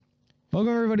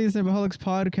Welcome everybody to the Simpoholics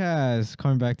podcast.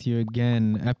 Coming back to you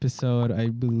again. Episode, I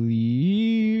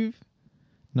believe.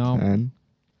 No. 10.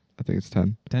 I think it's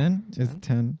 10. 10? It's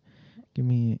 10. Give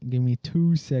me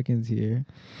 2 seconds here.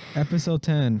 Episode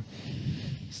 10.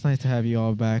 It's nice to have you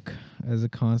all back as a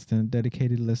constant,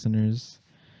 dedicated listeners.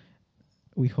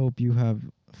 We hope you have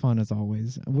fun as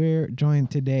always. We're joined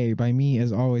today by me,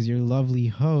 as always, your lovely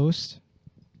host.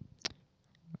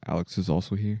 Alex is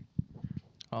also here.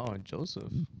 Oh,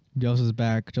 Joseph. Joseph's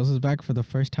back. Joseph's back for the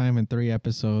first time in 3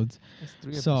 episodes. That's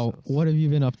 3 So, episodes. what have you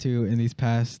been up to in these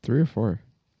past 3 or 4.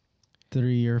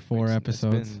 3 or 4 It's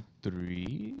episodes? been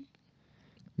 3?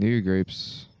 New Year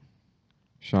Grapes.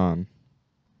 Sean.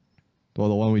 Well,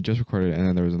 the one we just recorded, and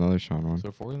then there was another Sean one.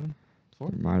 So 4 then? 4?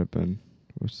 It might have been.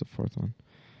 What's the 4th one?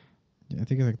 Yeah, I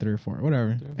think it's like 3 or 4.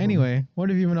 Whatever. 3 or 4. Anyway, what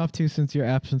have you been up to since your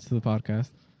absence to the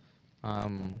podcast?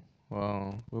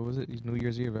 Well, what was it? New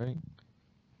Year's Eve, right?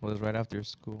 Well, it was right after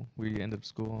school. We ended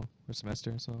school or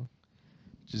semester, so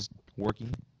just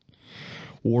working,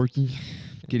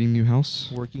 Getting new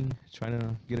house. trying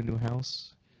to get a new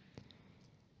house.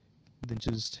 Then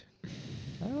just,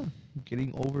 I don't know,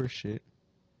 getting over shit.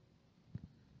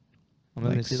 I'm not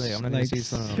gonna say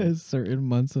some. certain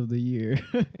months of the year.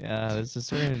 Yeah, there's a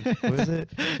certain, what is it?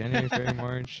 January, February,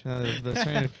 March. The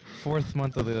certain 4th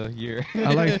month of the year.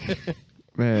 I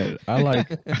like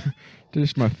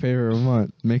just my favorite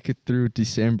month. Make it through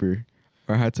December.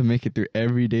 Or I had to make it through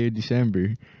every day of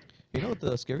December. You know what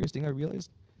the scariest thing I realized?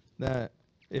 That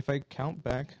if I count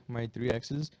back my 3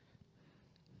 exes,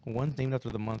 one named after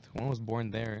the month. One was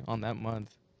born there on that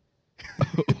month.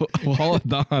 Well,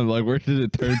 hold on. Like, where did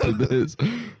it turn to this?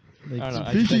 Like, I don't know,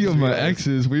 I Speaking just of my realized-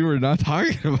 exes, we were not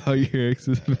talking about your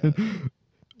exes.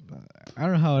 I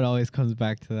don't know how it always comes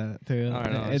back to that. Too. I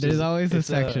don't know, There's it's just- always a it's,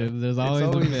 section. There's it's always a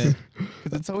always- bit.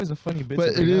 Because it's always a funny bit. But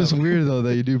to it bring is up. weird though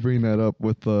that you do bring that up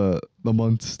with the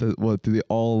months that do they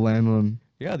all land on?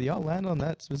 Yeah, they all land on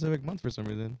that specific month for some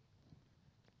reason.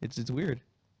 It's weird.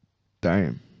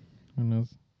 Damn. Who knows?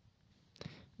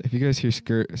 If you guys hear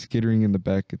skittering in the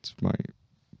back, it's my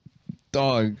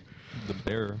dog, The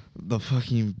bear. the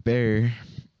fucking bear.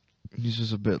 He's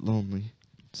just a bit lonely.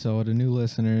 So, the new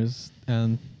listeners,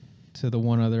 and to the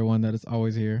one other one that is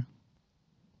always here,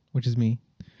 which is me.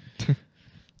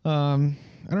 I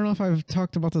don't know if I've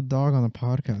talked about the dog on the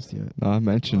podcast yet. No, I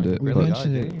mentioned Oh, it. We Really? but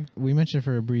mentioned Yeah, it. yeah. We mentioned it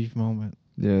for a brief moment.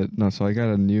 yeah, no. So I got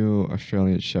a new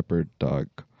Australian Shepherd dog,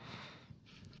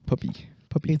 puppy.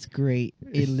 It's great.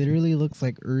 It literally looks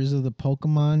like Urza the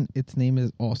Pokemon. Its name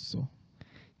is Osso.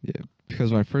 Yeah,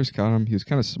 because when I first got him, he was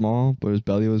kind of small, but his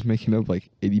belly was making up like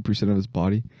 80% of his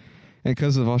body. And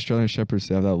because of Australian Shepherds,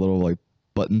 they have that little like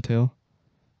button tail.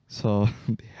 So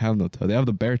they have no tail. They have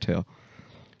the bear tail.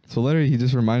 So literally, he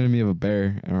just reminded me of a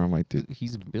bear. And I'm like, dude,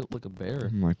 He's built like a bear.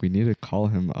 we need to call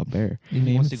him a bear. You He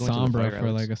named wants to go into the Sombra fire, for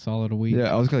Alex. like a solid week.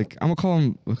 Yeah, I was like, I'm gonna call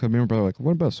him. Like, me and my brother were like,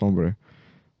 what about Sombra?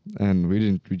 And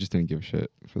we just didn't give a shit.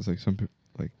 Because like some people,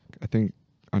 like I think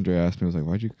Andre asked me, I was like,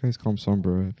 why'd you guys call him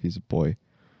Sombra if he's a boy?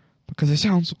 Because it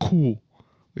sounds cool.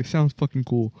 It sounds fucking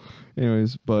cool.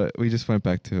 Anyways, but we just went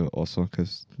back to Oso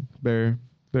because bear,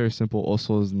 very simple.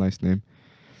 Oso is a nice name.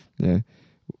 Yeah.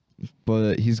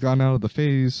 But he's gone out of the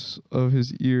phase of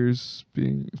his ears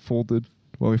being folded.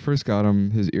 When we first got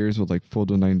him, his ears would like fold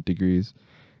to 90 degrees.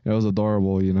 It was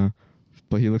adorable, you know.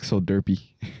 But he looks so derpy.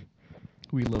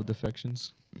 We love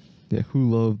defections. Yeah, who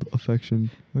loved affection?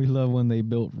 We love when they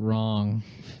built wrong.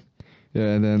 Yeah,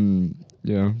 and then,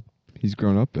 you know, he's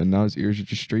grown up and now his ears are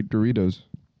just straight Doritos.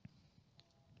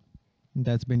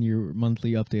 That's been your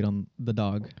monthly update on the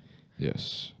dog.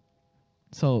 Yes.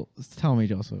 So tell me,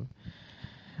 Joseph,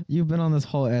 you've been on this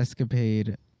whole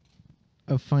escapade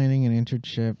of finding an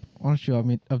internship. Why don't you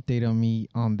update on me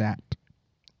on that?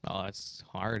 Oh, it's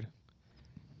hard.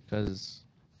 Because,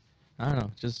 I don't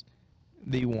know, just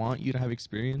they want you to have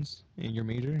experience in your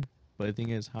major. But the thing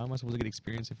is, how am I supposed to get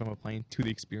experience if I'm applying to the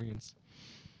experience?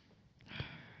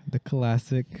 The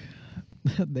classic,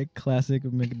 the classic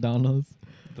McDonald's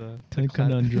The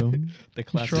conundrum. the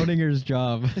classic. Schrodinger's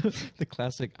job. The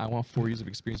classic. I want 4 years of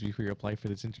experience before you apply for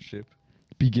this internship.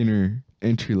 Beginner,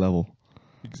 entry level.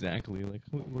 Exactly. Like,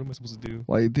 what am I supposed to do?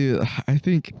 Like, dude, I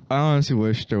honestly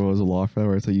wish there was a law for that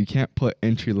where it's like you can't put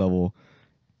entry level.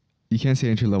 You can't say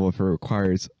entry level if it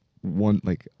requires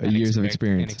years of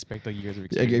experience. And expect a years of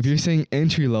Like, experience. if you're saying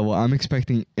entry level, I'm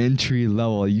expecting entry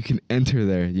level. You can enter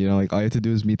there. You know, like all you have to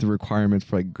do is meet the requirements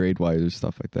for like grade wise or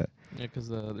stuff like that. Yeah, because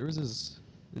there was this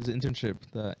internship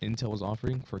that Intel was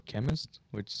offering for chemists,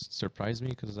 which surprised me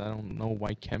because I don't know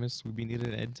why chemists would be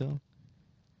needed at Intel.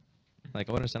 Like,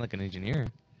 I would understand like an engineer,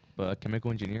 But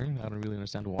chemical engineering, I don't really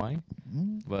understand why.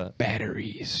 Mm, But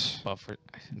Batteries. for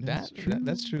That's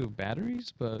that's true.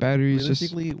 Batteries, but Batteries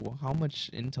just- realistically, how much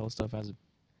Intel stuff has?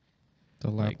 the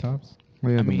Like, laptops.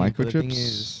 Well, yeah, I the mean, but the thing microchips.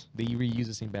 is, they reuse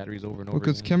the same batteries over and Well, over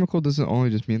because again. chemical doesn't only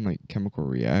just mean like chemical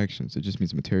reactions; it just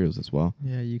means materials as well.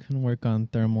 Yeah, you can work on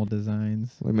thermal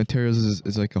designs. Like materials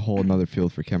is like a whole another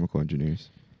field for chemical engineers,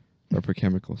 or for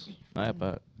chemicals.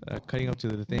 But cutting up to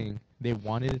the thing, they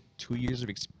wanted 2 years of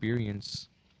experience,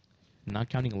 not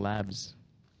counting labs,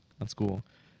 at school.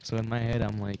 So in my head,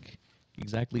 I'm like,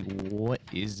 exactly what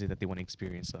is it that they want to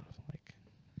experience of? Like,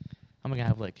 I'm gonna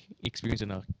have like experience in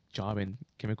a job in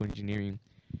chemical engineering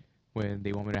when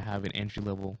they want me to have an entry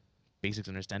level basics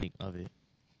understanding of it.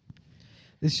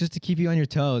 It's just to keep you on your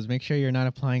toes. Make sure you're not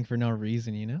applying for no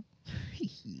reason, you know?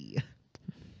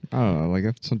 I don't know.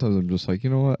 Like sometimes I'm just like, you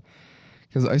know what?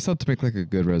 Because I still have to make like a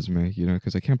good resume, you know?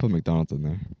 Because I can't put McDonald's in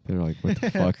there. They're like, what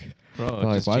the fuck? Bro, They're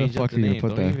like, just why the change up fuck the are you gonna name. put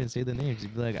Don't that? even say the names.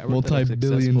 You'd be like, I worked at a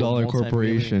Multi-billion-dollar successful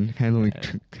corporation handling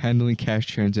Yeah. handling cash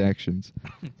transactions.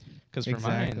 Because for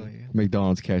mine,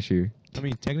 McDonald's cashier. I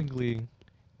mean, technically,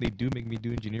 they do make me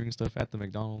do engineering stuff at the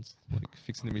McDonald's, like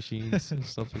fixing the machines and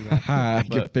stuff like that. Haha, I can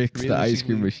But fix the ice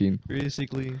cream realistically- machine.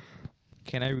 Realistically,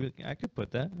 can I? I could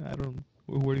put that. I don't.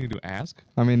 What are you gonna do? Ask?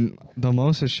 I mean, the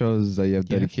most it shows is that you have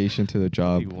Yes. dedication to the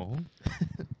job. You won't.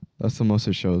 That's the most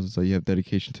it shows is that you have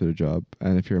dedication to the job.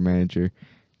 And if you're a manager,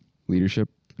 leadership,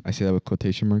 I say that with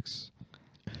quotation marks.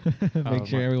 Make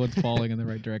sure my- everyone's falling in the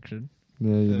right direction.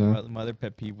 Yeah, you know. My other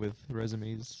pet peeve with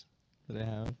resumes that I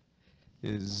have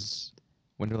is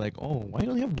when they're like, "Oh, why do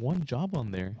you only have one job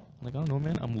on there?" I'm like, I don't know,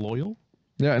 man. I'm loyal.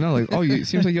 Yeah, I know. Like, oh, it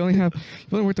seems like you only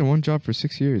worked at one job for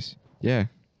 6 years. Yeah.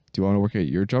 Do you want to work at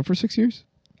your job for 6 years?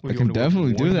 Well, I you can only work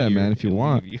definitely do 1 that, year man, if you and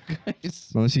want. leave, you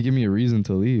guys. Unless you give me a reason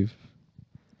to leave.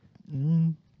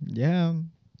 Yeah.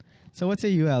 So what say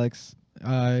you, Alex?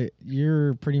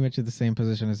 You're pretty much in the same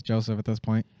position as Joseph at this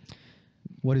point.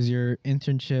 What is your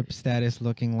internship status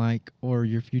looking like, or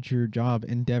your future job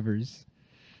endeavors?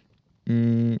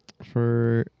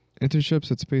 For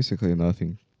internships, it's basically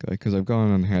nothing. Because I've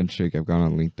gone on Handshake, I've gone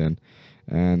on LinkedIn,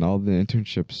 and all the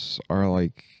internships are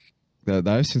like that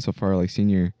I've seen so far, like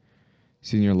senior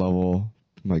level,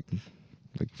 like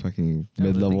fucking Yeah,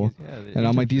 mid the thing level. is, yeah, the And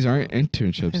I'm like, these aren't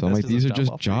internships internships. I'm That's like, these a are job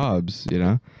just offer. jobs, you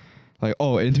know? Like,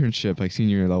 oh, internship, like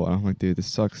senior level. I'm like, dude, this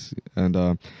sucks. And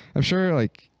I'm sure,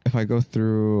 like, if I go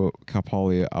through Cal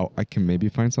Poly, I can maybe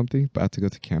find something, but I have to go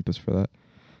to campus for that.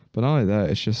 But not only that,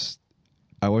 it's just,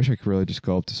 I wish I could really just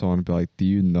go up to someone and be like, do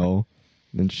you know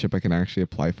the internship I can actually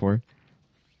apply for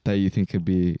that you think could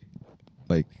be,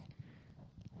 like,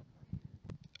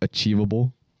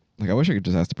 achievable? Like, I wish I could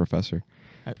just ask the professor.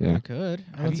 Yeah. I could.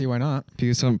 I Have don't you- see why not.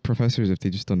 Because some professors, if they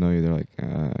just don't know you, they're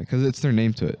like, because it's their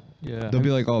name to it. Yeah. They'll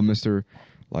be like, oh, Mr.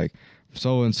 like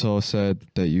so and so said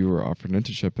that you were offered an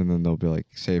internship, and then they'll be like,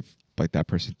 say if like that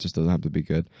person just doesn't have to be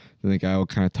good, then the guy will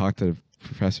kind of talk to the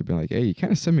professor, be like, hey, you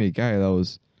kind of sent me a guy that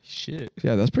was, Shit.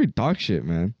 yeah, that's pretty dog shit,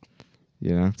 man.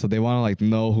 You know, so they want to like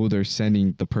know who they're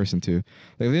sending the person to.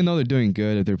 Like if they know they're doing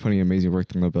good, if they're putting amazing work,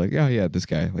 then they'll be like, yeah, this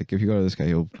guy. Like if you go to this guy,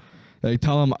 he'll like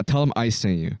tell him I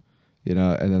sent you. You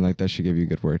know, and then like that should give you a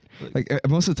good word. Like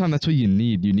most of the time, that's what you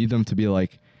need. You need them to be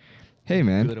like, hey,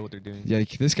 man, Good at what they're doing. yeah,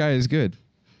 this guy is good.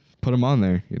 Put him on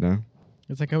there, you know.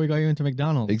 It's like how we got you into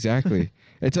McDonald's. Exactly.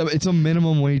 it's a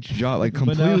minimum wage job, like But now-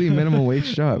 completely minimum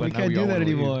wage job. We But now can't we do all that wanna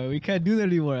leave. anymore. We can't do that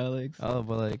anymore, Alex. Oh,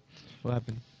 but like, what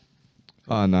happened?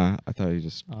 Oh nah, I thought you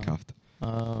just Oh. coughed.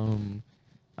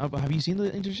 But have you seen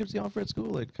the internships they offer at school?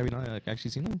 Like, have you not like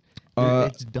actually seen them?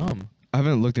 It's dumb. I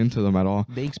haven't looked into them at all.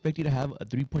 They expect you to have a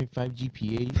 3.5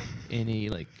 GPA in a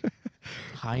like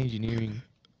high engineering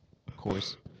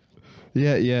course.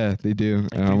 Yeah, they do.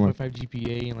 Like And I'm like, 3.5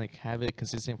 GPA and like have it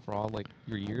consistent for all like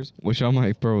your years. which I'm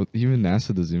like, bro, even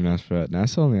NASA doesn't even ask for that.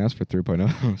 NASA only asks for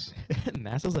 3.0s.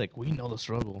 NASA's like, we know the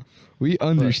struggle. We But,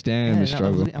 understand yeah, the and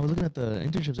struggle. I was looking at the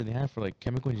internships that they have for like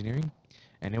chemical engineering,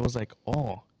 and it was like,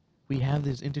 oh, we have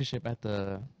this internship at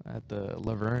the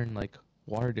Laverne like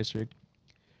water district,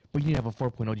 but you need to have a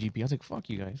 4.0 GPA. I was like, fuck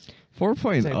you guys. It's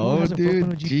 4.0, like, who has a 4.0 dude.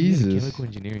 GPA in Jesus. chemical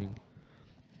engineering.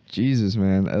 Jesus,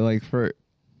 man. Like for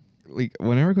like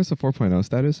whenever it goes to 4.0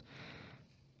 status,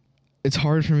 it's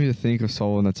hard for me to think of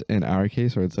someone that's in our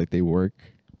case where it's like they work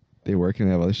and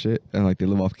they have other shit and like they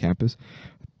live off campus.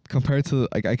 Compared to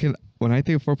like when I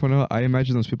think of 4.0, I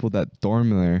imagine those people that dorm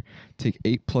there, take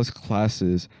 8+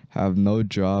 classes, have no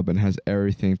job and has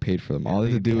everything paid for them. All they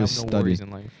have to do have is no study. worries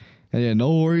in life. And yeah,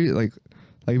 no worry, like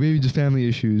maybe just family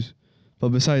issues. But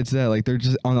besides that, like they're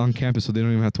just on campus, so they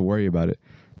don't even have to worry about it.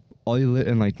 All you lit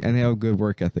and they have a good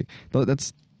work ethic.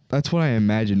 That's what I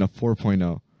imagine a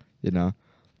 4.0, you know.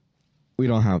 we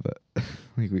don't have it.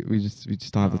 Like we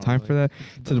just don't have the Oh, time for like, that.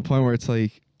 it's To the dumb. point where it's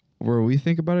like, where we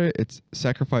think about it, it's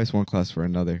sacrifice one class for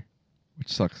another, which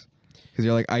sucks. Because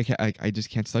you're like, I just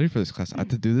can't study for this class. I have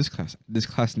to do this class. This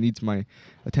class needs my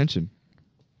attention.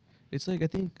 It's like, I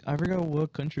think, I forgot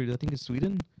what country. I think it's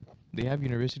Sweden. They have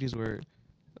universities where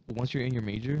once you're in your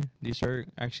major, they start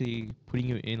actually putting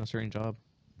you in a certain job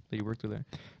that you work through there.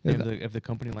 Yeah, And if the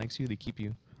company likes you, they keep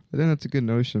you. I think that's a good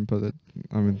notion, but I mean,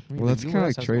 I mean, well, the that's kind of US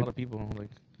like has a trade. lot of people. Like,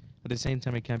 at the same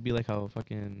time, it can't be like how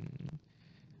fucking.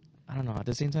 I don't know. At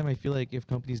the same time, I feel like if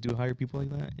companies do hire people like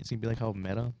that, it's gonna be like how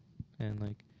Meta and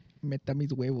like Meta mis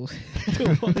huevos.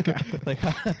 like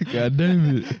how, God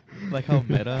damn it. like how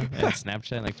Meta and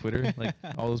Snapchat and like Twitter, like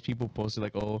all those people posted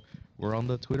like, oh, we're on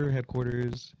the Twitter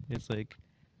headquarters. It's like,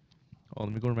 oh,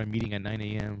 let me go to my meeting at 9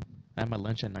 a.m. I have my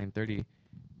lunch at 9:30.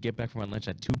 Get back from my lunch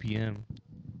at 2 p.m.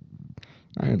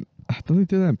 Don't they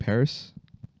do that in Paris?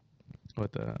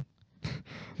 What the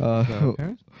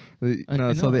parents?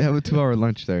 No, so no. they have a 2-hour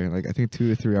lunch there. Like I think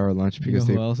 2 to 3 hour lunch You because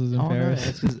know they who else is in Oh, no, Paris?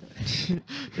 it's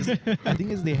 'cause- I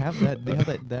think is they have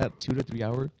that 2 to 3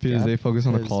 hour. because gap they focus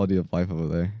on the because, quality of life over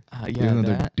there. Yeah, Even though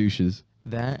they're that douches.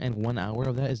 and 1 hour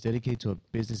of that is dedicated to a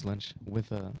business lunch with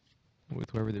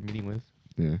whoever they're meeting with,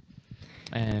 Yeah.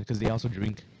 and because they also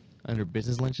drink under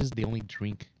business lunches. They only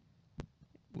drink.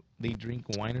 They drink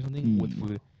wine or something with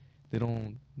food. They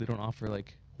don't offer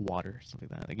like water or something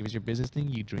like that. Like if it's your business thing,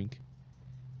 you drink.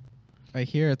 I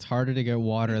hear it's harder to get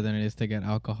water than it is to get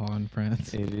alcohol in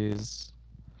France. It is.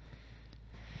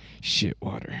 Shit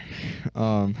water.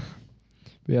 But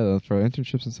yeah, for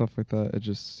internships and stuff like that, it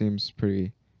just seems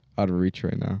pretty out of reach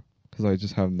right now because I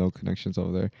just have no connections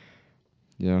over there.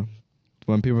 Yeah.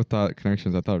 When people thought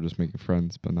connections, I thought of just making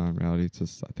friends, but not in reality. It's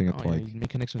just I think it's Yeah, like you make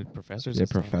connection with professors. yeah, and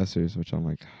stuff. professors, which I'm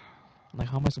like, Like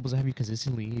how am I supposed to have you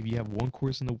consistently if you have one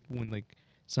course in the like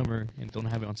summer and don't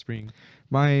have it on spring?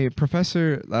 my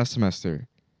professor last semester,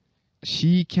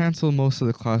 she canceled most of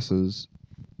the classes.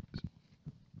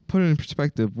 Put it in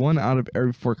perspective, 1 out of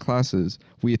every 4 classes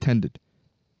we attended.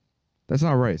 That's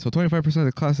not right. So 25% of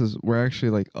the classes were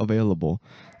actually like available.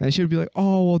 And she would be like,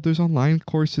 oh, well, there's online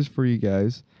courses for you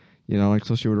guys. You know, like,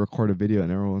 so she would record a video and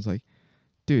everyone's like,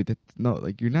 dude, no,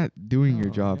 like, you're not doing your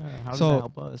Oh, job. yeah. How does So- that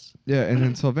help us? Yeah, and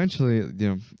then so eventually,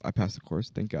 I passed the course,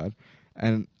 thank God.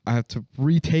 And I have to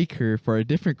retake her for a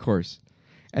different course.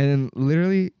 And then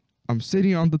literally, I'm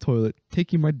sitting on the toilet,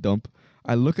 taking my dump.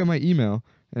 I look at my email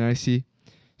and I see,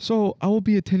 so I will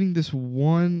be attending this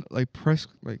one, like,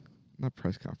 not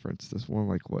press conference, this one,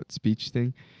 like, speech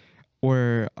thing,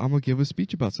 where I'm going to give a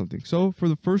speech about something. So for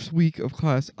the first week of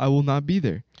class, I will not be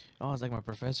there. Oh, it's like my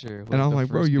professor. And I'm like,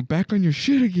 bro, you're back on your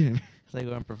shit again. It's like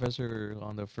my professor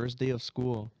on the first day of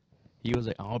school. He was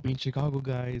like, I'll be in Chicago,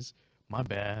 guys. My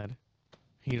bad.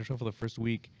 He didn't show up for the first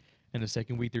week. And the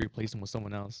second week, they replaced him with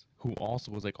someone else who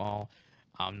also was like, oh,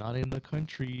 I'm not in the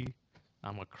country.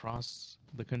 I'm across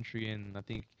the country in, I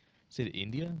think, said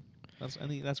India. I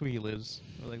think that's where he lives.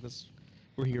 Or like that's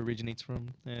where he originates from.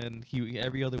 And he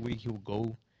every other week he will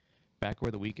go back over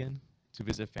the weekend to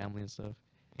visit family and stuff.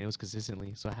 And it was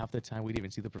consistently. So half the time we didn't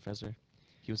even see the professor.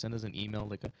 He would send us an email,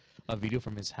 like a video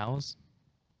from his house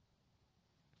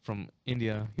from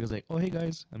India. He was like, oh, hey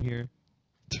guys, I'm here.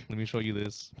 Let me show you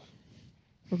this.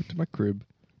 Welcome to my crib.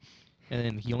 And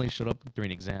then he only showed up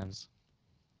during exams.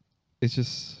 It's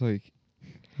just like,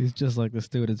 He's just like the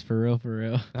students, for real, for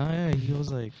real. Oh yeah, he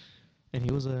was like, and he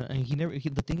was and he never.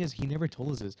 The thing is, he never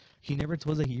told us this. He never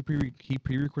told us that he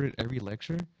pre-recorded every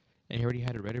lecture, and he already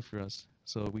had it ready for us.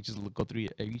 So we just go through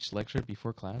each lecture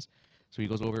before class. So he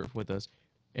goes over it with us.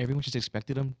 Everyone just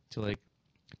expected him to like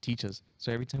teach us.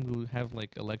 So every time we would have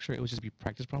like a lecture, it would just be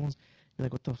practice problems. You're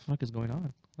like, what the fuck is going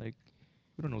on? Like,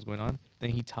 we don't know what's going on. Then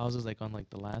he tells us like on like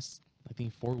the last, I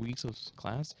think 4 weeks of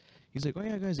class, he's like, oh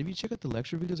yeah guys, if you check out the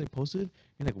lecture videos I posted,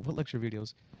 you're like, what lecture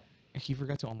videos? And he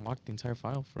forgot to unlock the entire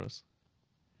file for us.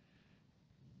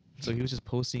 So he was just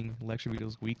posting lecture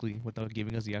videos weekly without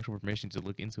giving us the actual permission to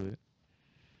look into it.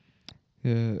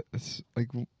 yeah, it's like,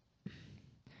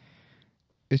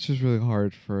 it's just really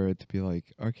hard for it to be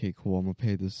like, okay, cool, I'm gonna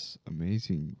pay this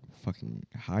amazing fucking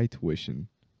high tuition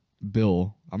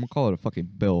bill. I'm gonna call it a fucking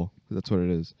bill, 'cause that's what it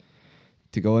is.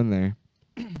 To go in there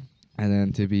and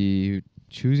then to be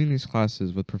choosing these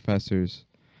classes with professors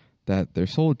that their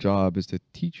sole job is to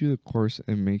teach you the course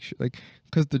and make sure, like,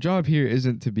 because the job here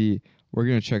isn't to be, we're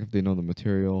gonna check if they know the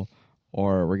material,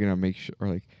 or we're gonna make sure, or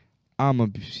like, I'm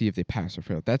gonna see if they pass or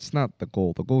fail. That's not the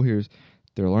goal. The goal here is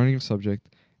they're learning a subject,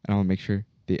 and I'm gonna make sure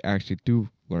they actually do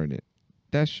learn it.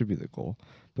 That should be the goal.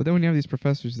 But then when you have these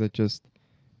professors that just,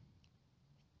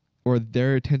 or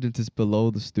their attendance is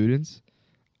below the students,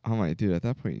 I'm like, dude, at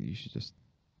that point you should just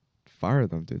fire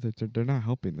them, dude. They're not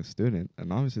helping the student,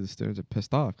 and obviously the students are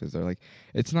pissed off because they're like,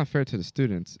 it's not fair to the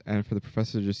students, and for the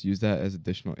professor to just use that as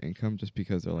additional income just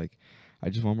because they're like, I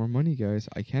just want more money, guys.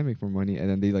 I can make more money, and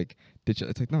then they like ditch it.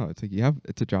 It's like no, it's like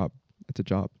it's a job. It's a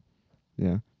job.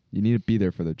 Yeah, you need to be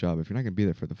there for the job. If you're not gonna be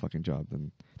there for the fucking job,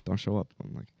 then don't show up.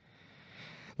 I'm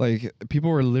like people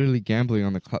were literally gambling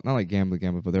on the not like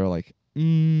gambling, but they were like,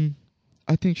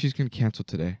 I think she's gonna cancel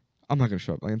today. I'm not gonna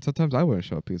show up. Like, and sometimes I wouldn't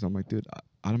show up because I'm like, dude,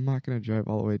 I'm not gonna drive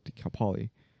all the way to Cal Poly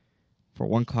for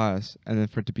one class and then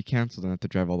for it to be canceled and have to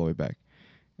drive all the way back.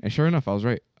 And sure enough, I was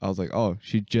right. I was like, oh,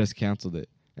 she just canceled it,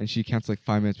 and she canceled like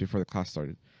 5 minutes before the class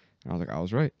started. And I was like, I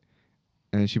was right.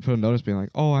 And then she put a notice being like,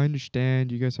 oh, I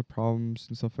understand you guys have problems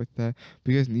and stuff like that,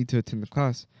 but you guys need to attend the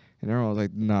class. And everyone was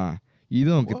like, nah, you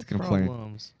don't get to complain.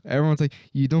 Problems? Everyone's like,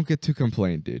 you don't get to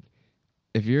complain, dude.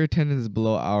 If your attendance is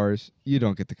below ours, you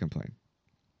don't get to complain.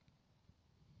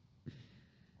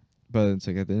 But it's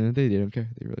like at the end of the day, they don't care.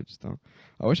 They really just don't.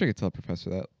 I wish I could tell a professor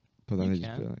that, but then they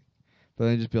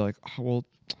just be like, oh, well,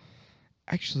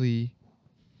 actually,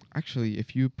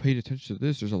 if you paid attention to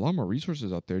this, there's a lot more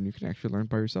resources out there, and you can actually learn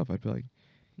by yourself. I'd be like,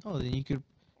 No, then you could.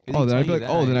 oh, then I'd be like,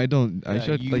 oh, then I don't. I Yeah,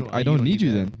 should you like don't- I don't need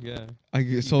you them. then. Yeah.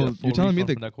 You So get a full you're telling me refund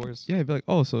that from that course. yeah, I'd be like,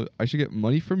 oh, so I should get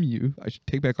money from you. I should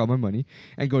take back all my money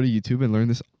and go to YouTube and learn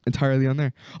this entirely on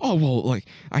there. Oh, well, like,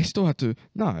 I still have to.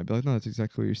 No, I'd be like, no, that's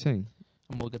exactly what you're saying.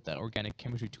 I'm gonna get that organic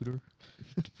chemistry tutor.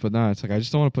 But nah, it's like, I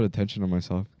just don't want to put attention on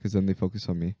myself because then they focus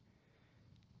on me.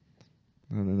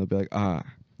 And then they'll be like, ah.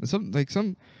 And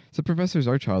some professors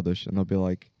are childish and they'll be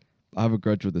like, I have a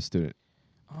grudge with the student.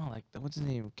 Oh, like what's his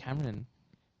name, Cameron?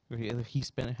 Where he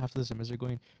spent half of the semester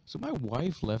going. So my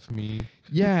wife left me.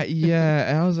 Yeah.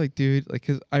 And I was like, dude, like,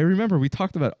 because I remember we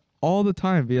talked about it all the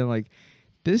time being like,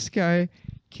 this guy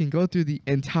can go through the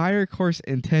entire course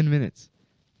in 10 minutes.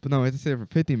 But no, I had to stay there for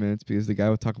 50 minutes because the guy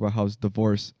would talk about how his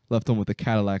divorce left him with a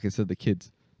Cadillac instead of the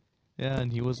kids. Yeah,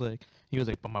 and he was like,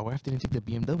 but my wife didn't take the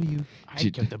BMW. I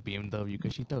kept the BMW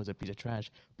because she thought it was a piece of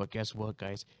trash. But guess what,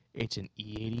 guys? It's an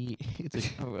E80. It's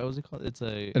a what was it called? It's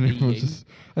a And everyone's E80. just,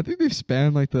 I think they've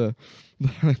spanned like the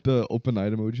open eye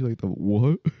emoji, like the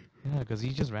what? Yeah, because he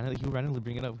would randomly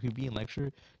bring it up. He'd be in lecture.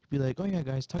 He'd be like, oh yeah,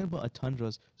 guys, talking about a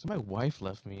tundras. So my wife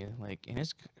left me, like, and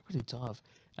it's really tough.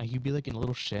 And he'd be like in a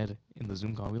little shed in the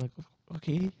Zoom call. We'd be like,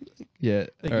 okay. Yeah.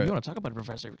 Like, or- if you want to talk about it,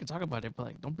 professor, we can talk about it, but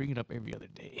like, don't bring it up every other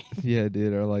day. Yeah,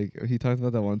 dude. Or like he talked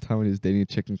about that one time when he was dating a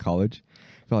chick in college.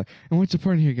 But like, and what's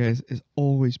important here, guys, is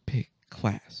always pick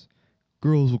class.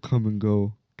 Girls will come and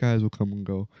go, guys will come and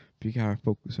go, but you gotta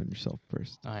focus on yourself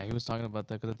first. He was talking about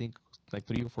that because I think like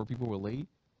 3 or 4 people were late.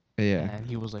 Yeah. And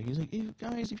he was like, hey,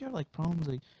 guys, if you have like problems,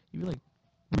 like if you have like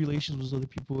relations with other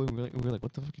people, and we're like,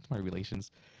 what the fuck is my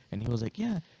relations? And he was like,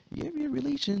 yeah, if you have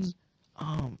relations,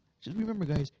 just remember,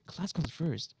 guys, class comes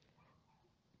first.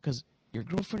 Because your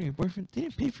girlfriend or your boyfriend, they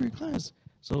didn't pay for your class.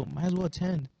 So might as well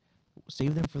attend.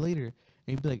 Save them for later. And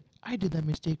he'd be like, I did that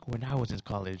mistake when I was in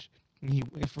college.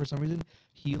 And for some reason,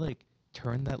 he like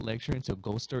turned that lecture into a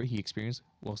ghost story he experienced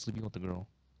while sleeping with the girl.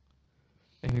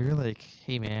 And you're like,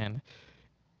 hey man,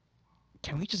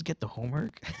 can we just get the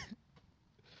homework?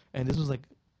 And this was like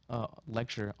a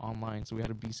lecture online, so we had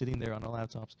to be sitting there on our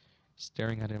laptops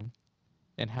staring at him.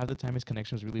 And half the time his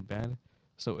connection was really bad.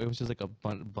 So it was just like a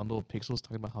bundle of pixels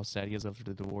talking about how sad he is after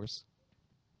the divorce.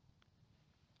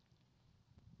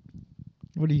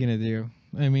 What are you gonna do?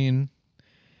 I mean,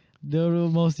 the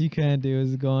most you can do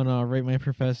is go on rate my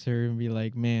professor and be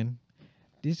like, man,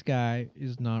 this guy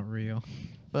is not real.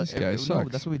 But This guy no,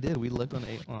 sucks. that's what we did. We looked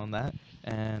on that,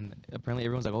 and apparently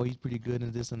everyone's like, oh, he's pretty good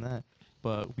and this and that.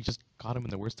 But we just got him in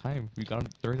the worst time. We got him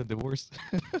during the divorce.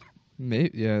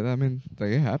 Maybe, yeah. I mean,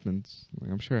 like it happens. Like,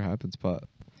 I'm sure it happens, but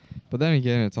then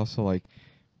again, it's also like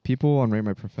people on Rate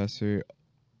My Professor.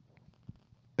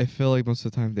 I feel like most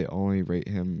of the time they only rate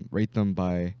them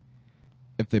by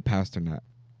if they passed or not.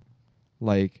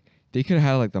 Like they could have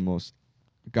had like the most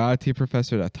god tier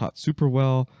professor that taught super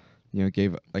well, you know,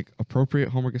 gave like appropriate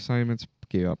homework assignments,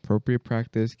 gave appropriate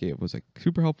practice, was like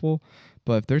super helpful.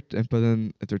 But if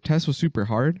their test was super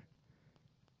hard,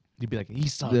 You'd be like, he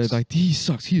sucks. they're like, he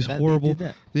sucks. He's They horrible. did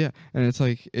that. Yeah, and it's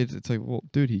like well,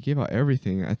 dude, he gave out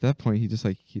everything. At that point, he's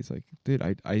like, dude,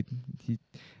 he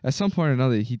at some point or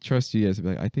another, he trusts you guys to be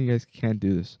like, I think you guys can't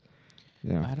do this.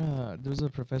 Yeah. There was a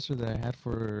professor that I had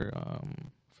for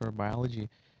biology.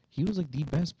 He was like the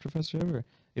best professor ever.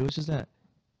 It was just that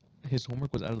his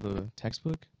homework was out of the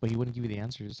textbook, but he wouldn't give you the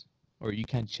answers, or you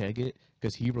can't check it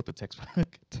because he wrote the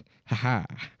textbook. Haha.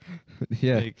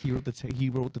 Yeah. Like, he wrote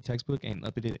the textbook and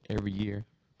updated it every year,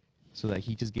 so that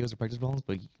he just gave us the practice problems,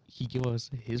 but he gave us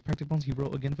his practice problems he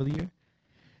wrote again for the year.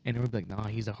 And everyone would be like, nah,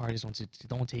 he's the hardest one.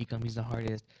 Don't take him. He's the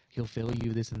hardest. He'll fail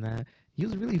you, this and that. He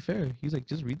was really fair. He was like,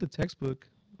 just read the textbook,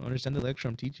 understand the lecture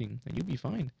I'm teaching, and you'll be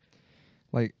fine.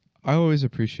 Like, I always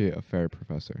appreciate a fair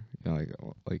professor. You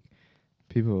know, like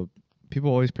people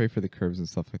always pray for the curves and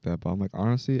stuff like that, but I'm like,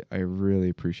 honestly, I really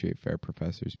appreciate fair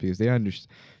professors because they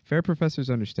fair professors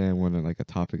understand when like a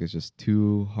topic is just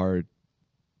too hard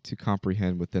to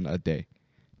comprehend within a day,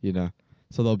 you know.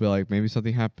 So they'll be like, maybe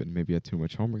something happened, maybe you had too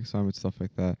much homework assignment, stuff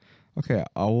like that. Okay,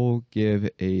 I will give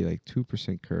a like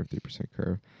 2% curve, 3%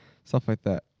 curve, stuff like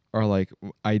that. Or like,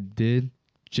 I did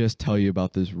just tell you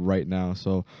about this right now,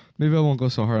 so maybe I won't go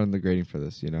so hard on the grading for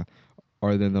this, you know.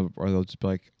 Or then they'll just be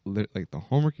like, like the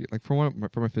homework, like for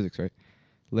my physics, right?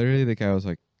 Literally, the guy was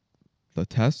like, the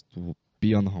test will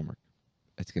be on the homework.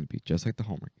 It's gonna be just like the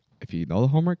homework. If you know the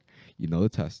homework, you know the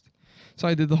test. So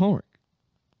I did the homework,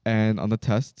 and on the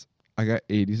test, I got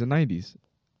 80s and 90s.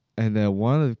 And then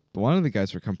one of the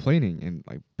guys were complaining and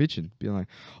like bitching, being like,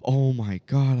 "Oh my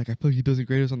god, like I feel like he doesn't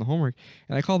grade us on the homework."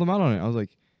 And I called him out on it. I was like,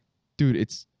 "Dude,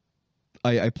 it's."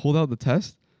 I pulled out the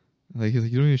test. Like he's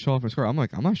like, "You don't even show off my score." I'm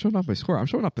like, "I'm not showing off my score. I'm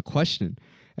showing off the question."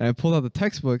 And I pulled out the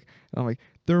textbook, and I'm like,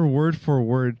 "They're word for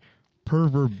word, per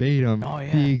verbatim, Oh,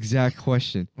 yeah. the exact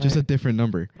question, just a Right. different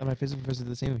number." And my physics professor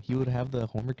did the same. He would have the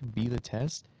homework be the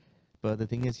test, but the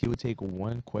thing is, he would take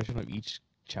one question of each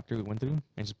chapter we went through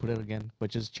and just put it again, but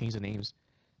just change the names.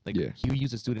 Like, Yeah. he would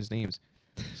use the students' names.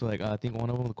 So, like, I think one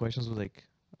of them, the questions was like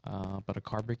about a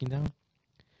car breaking down,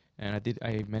 and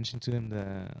I mentioned to him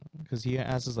because he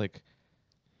asked us like,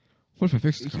 What if I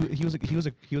fix the car?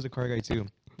 he was a car guy too,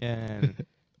 and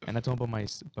and I told him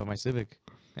about my Civic,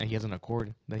 and he has an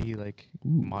Accord that he like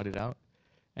Ooh. modded out,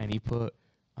 and he put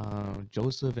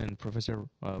Joseph and Professor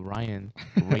Ryan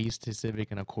raced his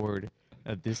Civic and Accord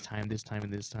at this time, this time,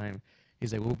 and this time.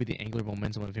 He's like, what would be the angular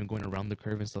momentum of him going around the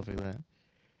curve and stuff like that?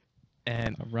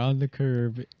 And Around the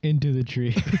curve into the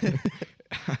tree.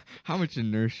 How much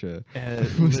inertia and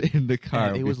was in the car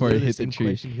and it was before it literally hit the the same tree?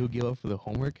 question he would give up for the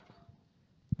homework,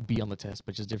 be on the test,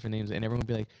 but just different names. And everyone would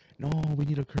be like, no, we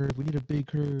need a curve. We need a big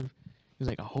curve. He was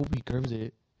like, I hope he curves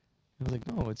it. I was like,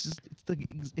 no, it's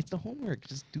the homework.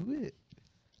 Just do it.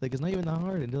 Like, it's not even that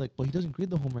hard. And they're like, well, he doesn't grade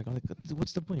the homework. I'm like,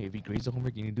 what's the point? If he grades the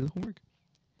homework, you need to do the homework.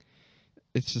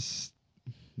 It's just,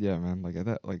 yeah, man. Like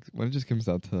that, like when it just comes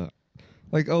down to,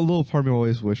 like a little part of me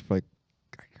always wished for like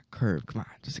a curve. Come on,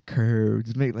 just a curve.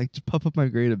 Just puff up my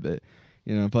grade a bit,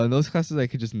 you know. But in those classes, I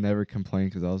could just never complain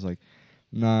because I was like,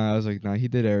 nah. He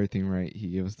did everything right.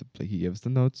 He gave us the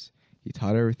notes. He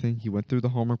taught everything. He went through the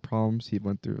homework problems. He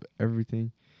went through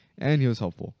everything, and he was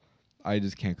helpful. I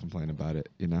just can't complain about it,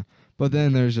 you know. But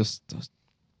then there's just those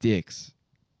dicks,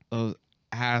 those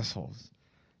assholes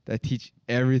that teach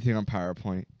everything on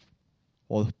PowerPoint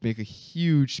will make a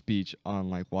huge speech on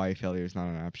like why failure is not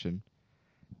an option,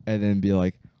 and then be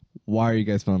like, "Why are you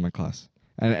guys failing my class?"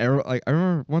 And like I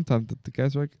remember one time that the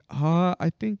guys were like,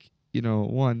 I think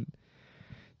one,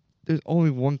 there's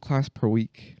only one class per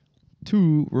week.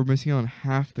 2, we're missing on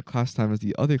half the class time as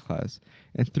the other class,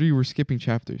 and 3, we're skipping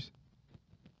chapters."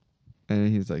 And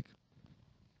he's like,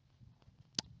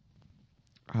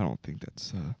 "I don't think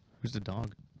that's." Who's the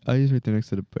dog? He's right there next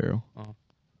to the barrel. Oh.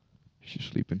 She's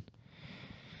sleeping.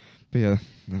 But yeah,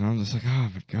 and I'm just like, oh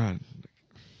my god,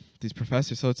 these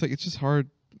professors. So it's like it's just hard.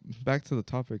 Back to the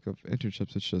topic of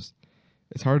internships,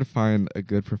 it's hard to find a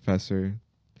good professor,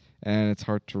 and it's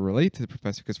hard to relate to the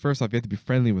professor because first off, you have to be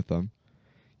friendly with them.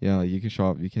 Yeah, like you can show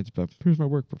up. You can't just be like, "Here's my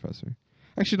work, professor."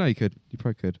 Actually, no, you could. You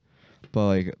probably could. But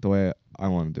like the way I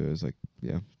want to do it is like,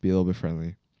 yeah, be a little bit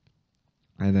friendly,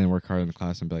 and then work hard in the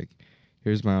class and be like,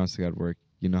 "Here's my honest to God work.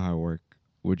 You know how I work.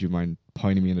 Would you mind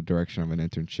pointing me in the direction of an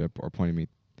internship or pointing me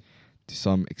to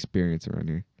some experience around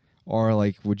here? Or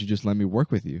like, would you just let me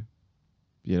work with you?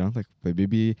 You know, like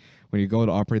maybe when you go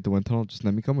to operate the wind tunnel, just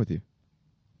let me come with you."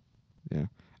 Yeah,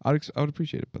 I would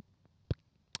appreciate it, but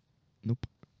nope.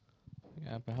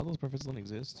 Yeah, but how those professors don't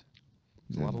exist.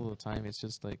 Yeah. A lot of the time, it's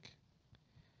just like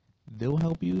they'll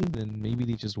help you, then maybe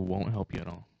they just won't help you at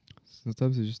all.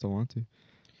 Sometimes I just don't want to.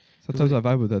 Sometimes I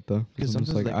vibe with that though, because I'm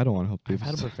just like, I don't want to help I've people.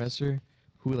 had a professor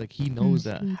who like he knows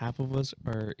that half of us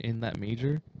are in that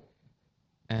major,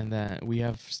 and that we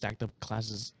have stacked up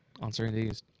classes on certain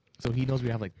days. So he knows we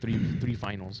have like three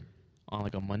finals on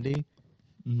like a Monday,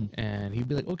 Mhm. and he'd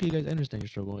be like, "Okay, guys, I understand your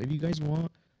struggle. If you guys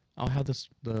want, I'll have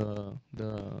the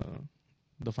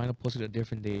final posted a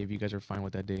different day if you guys are fine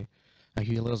with that day." Like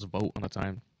he let us vote on the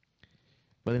time.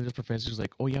 But then the professor's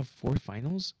like, "Oh, you have 4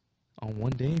 finals on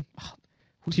one day?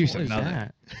 Whose Here's fault is another.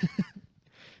 that?"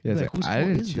 Yeah, it's Like, like, whose I fault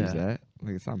didn't is choose that? that.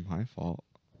 Like, it's not my fault.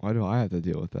 Why do I have to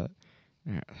deal with that?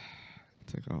 Yeah.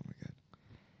 It's like, oh my god.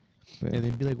 But, And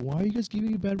they'd be like, "Why are you guys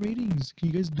giving me bad ratings? Can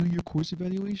you guys do your course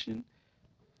evaluation?"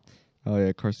 oh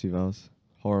yeah, course evals,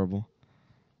 horrible.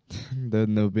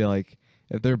 Then they'll be like,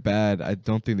 if they're bad, I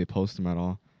don't think they post them at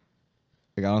all.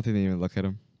 Like I don't think they even look at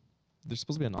them. They're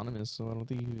supposed to be anonymous, so I don't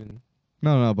think you even.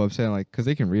 No, but I'm saying like, cause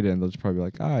they can read it and they'll just probably be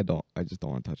like, I just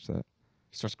don't want to touch that.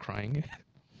 He starts crying.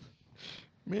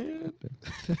 Man.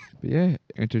 But yeah,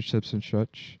 internships and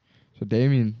such. So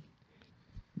Damien,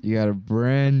 you got a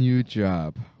brand new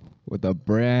job with a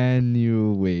brand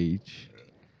new wage.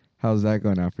 How's that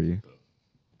going out for you?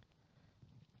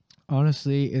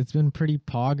 Honestly, it's been pretty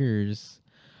poggers.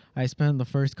 I spent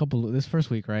this first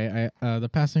week, right? The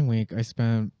passing week I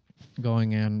spent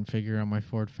going and figuring out my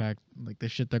Ford fact, like the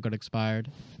shit that got expired.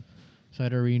 So I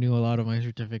had to renew a lot of my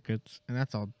certificates, and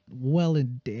that's all well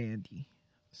and dandy.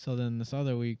 So then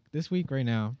this week right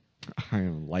now, I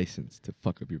am licensed to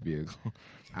fuck up your vehicle.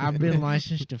 I've been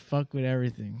licensed to fuck with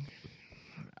everything.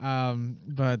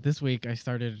 But this week I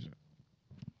started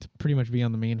to pretty much be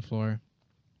on the main floor.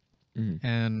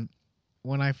 And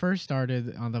when I first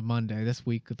started on the Monday,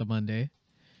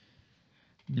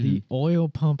 the oil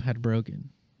pump had broken,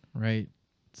 right?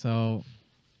 So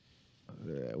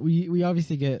we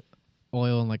obviously get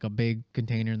oil in like a big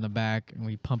container in the back, and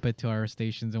we pump it to our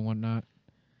stations and whatnot.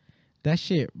 That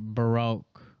shit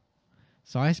broke.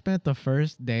 So I spent the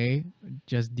first day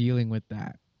just dealing with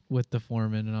that with the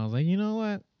foreman, and I was like, you know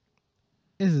what?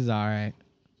 This is all right.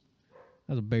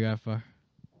 That was a big effort.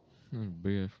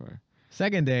 Big fire.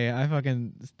 Second day, I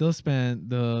fucking still spent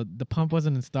the pump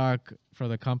wasn't in stock for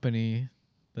the company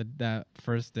that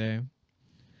first day.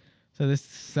 So this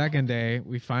second day,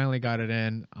 we finally got it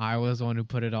in. I was the one who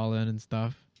put it all in and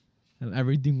stuff. And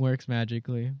everything works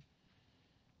magically.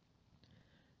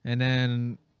 And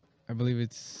then I believe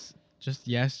it's just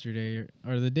yesterday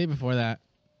or the day before that,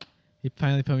 he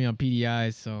finally put me on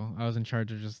PDIs, so I was in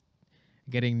charge of just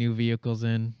getting new vehicles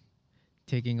in,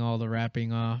 taking all the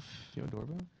wrapping off. Do you have a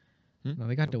doorbell? No,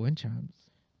 they got the wind chimes.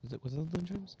 Was that the wind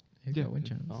chimes? They got wind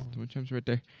chimes. Oh, The wind chimes right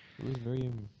there. it was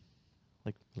very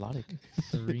like melodic.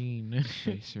 Serene.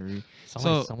 Hey, Siri. Sound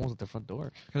So- like someone's at the front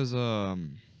door. Cause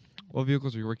what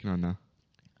vehicles are you working on now?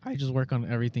 I just work on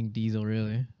everything diesel,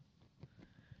 really.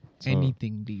 So,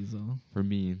 Anything diesel. For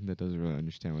me, that doesn't really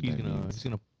understand what He's that gonna means.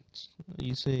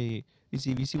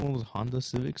 if you see one of those Honda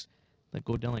Civics that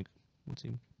go down like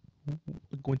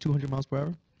going 200 miles per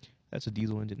hour, that's a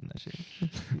diesel engine in that shit.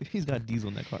 He's got diesel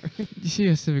in that car. You see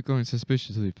a Civic going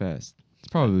suspiciously fast. It's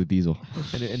probably diesel.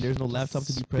 and there's no laptop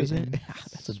to be present.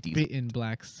 That's a diesel. Spitting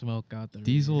black smoke out the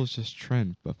Diesel is just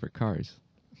trend, but for cars.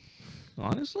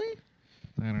 Honestly,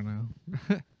 rear. I don't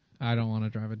know. I don't want to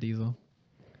drive a diesel.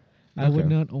 I would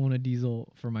Okay. not own a diesel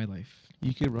for my life.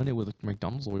 you could run it with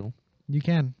McDonald's oil. You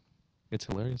can. It's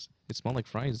hilarious. It smells like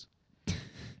fries.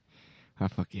 I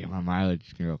fuck yeah, my mileage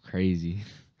is gonna go crazy.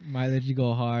 Mileage you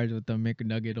go hard with the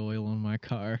McNugget oil on my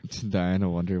car. Diana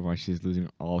wondering why she's losing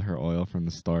all her oil from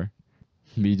the store.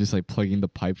 Me just like plugging the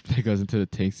pipe that goes into the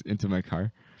tanks into my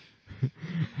car.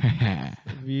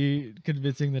 Me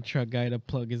convincing the truck guy to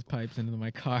plug his pipes into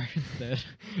my car instead.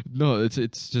 No,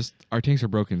 it's just our tanks are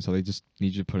broken, so they just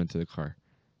need you to put into the car.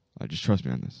 Just trust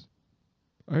me on this.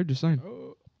 I heard you sign.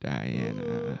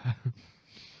 Diana.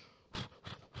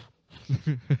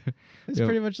 It's Yep.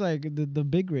 pretty much like the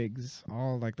big rigs,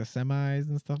 all like the semis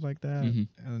and stuff like that, Mhm.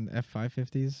 and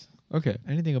F550s. Okay.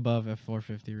 Anything above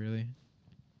F450, really.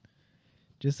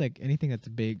 Just like anything that's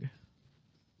big,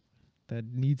 that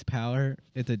needs power,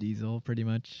 it's a diesel, pretty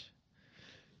much.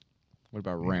 What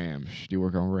about Rams? Do you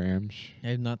work on Rams? I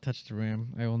have not touched a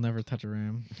Ram. I will never touch a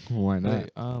Ram. Why not?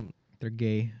 Wait, They're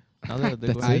gay. now that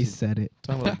they're That's I going said it.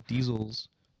 talking about diesels,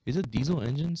 is a diesel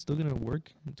engine still gonna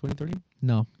work in 2030?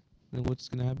 No. Then what's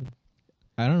gonna happen?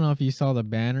 I don't know if you saw the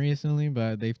ban recently,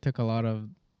 but they've took a lot of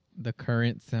the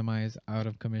current semis out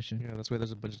of commission. Yeah, that's why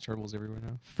there's a bunch of turbos everywhere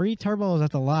now. Free turbos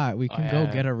at the lot. We Oh, can go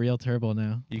yeah. get a real turbo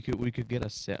now. We could get a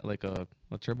set like a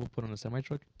turbo put on a semi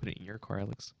truck, put it in your car,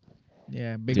 Alex.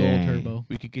 Yeah, big Dang. old turbo.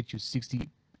 We could get you 60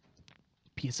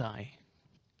 psi,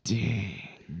 Dang,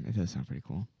 that does sound pretty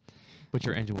cool. but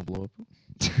your engine will blow up.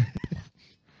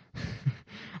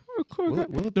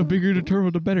 The bigger the turbo,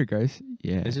 the better, guys.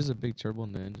 Yeah. It's just a big turbo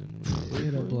in the engine.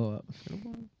 It'll blow up It'll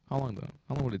blow up. How long though?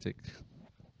 How long would it take?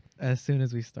 as soon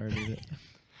as we started it.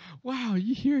 Wow,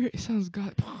 you hear it? It sounds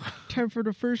god. Time for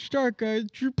the first start, guys.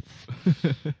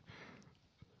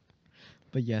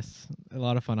 But yes, a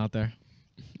lot of fun out there.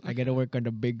 I get to work on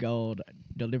the big old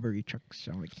delivery trucks.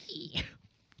 I'm like, yeah.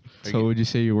 So would you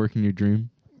say you're working your dream?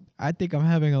 I think I'm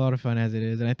having a lot of fun as it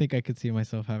is, and I think I could see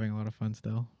myself having a lot of fun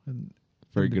still.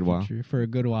 For a in the good while. future, for a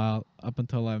good while, up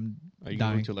until I'm Are you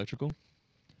dying. going to electrical?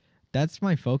 That's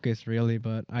my focus really,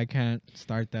 but I can't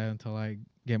start that until I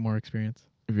get more experience.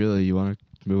 Really, you want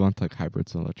to move on to like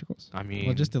hybrids and electricals? I mean,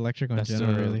 Well, just electrical in that's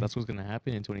general, really. that's what's gonna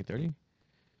happen in 2030.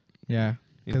 Yeah,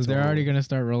 because they're already Until gonna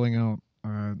start rolling out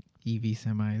EV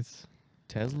semis.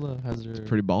 Tesla has It's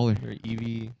pretty baller. their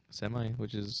EV semi,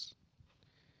 which is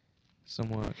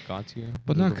somewhat god tier.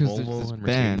 But There's not the 'cause there's Volvo this and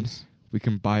ban. Mercedes. We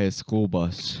can buy a school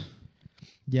bus.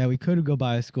 Yeah, we could go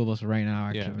buy a school bus right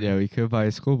now. Yeah. Actually, Yeah, we could buy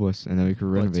a school bus and then we could But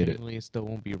renovate it. technically, it still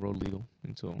won't be road legal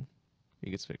until it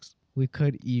gets fixed. we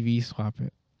could EV swap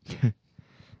it.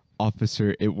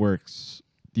 Officer, it works.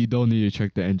 You don't need to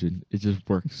check the engine. It just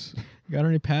works. Got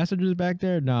any passengers back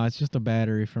there? No, it's just a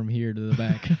battery from here to the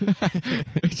back.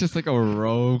 It's just like a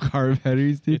row of car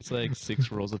batteries, dude. It's like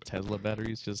 6 rows of Tesla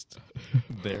batteries just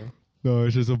there. No,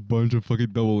 it's just a bunch of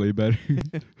fucking AA batteries.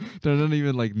 They're not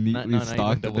even like neatly even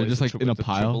stocked. double They're A, just it's like in a it's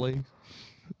pile. AAA.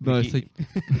 No, it's like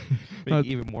Make No, it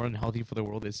even more unhealthy for the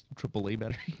world. It's AAA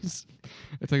batteries.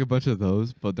 it's like a bunch of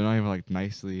those, but they're not even like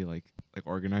nicely like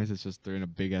organized. It's just they're in a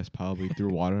big ass pile. But you threw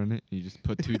water on it, and you just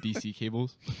put 2 DC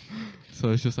cables. So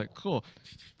it's just like cool.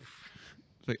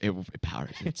 It's like it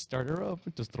powers it. It started up.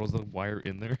 It just throws the wire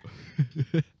in there.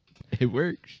 It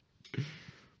works.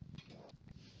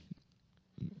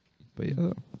 But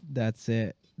yeah, That's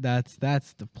it. That's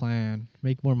the plan.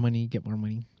 Make more money, get more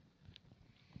money.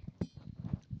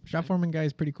 Shop foreman guy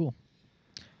is pretty cool.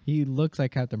 He looks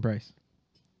like Captain Price.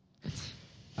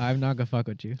 I'm not gonna fuck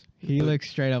with you. He looks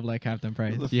straight up like Captain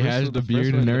Price. The He first has one- the first beard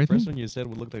one- and The everything? first one you said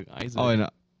would look like Isaac. oh, and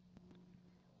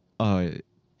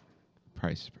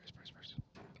Price.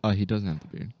 He doesn't have the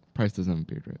beard. Price doesn't have a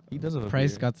beard, right? He does have a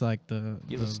Price beard. got like the.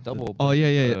 He has a the- stubble. Oh but,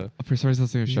 yeah. For some reason, I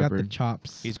was thinking of He's got the Shepherd.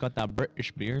 chops. He's got that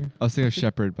British beard. I was thinking of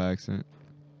Shepherd by accident.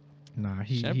 Nah,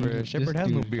 Shepherd this has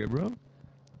no dude- beard, bro.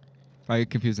 I get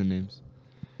confused in names.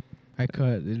 I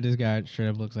could. This guy straight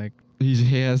up looks like He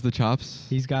has the chops.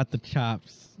 he's got the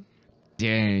chops.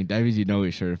 Dang, that means you know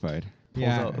he's certified.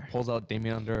 Pulls out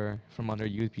Damien from under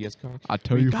UPS car. I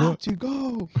tell We you got what, to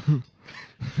go.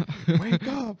 Wake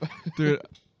up. dude.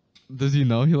 Does he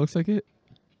know he looks like it?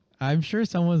 I'm sure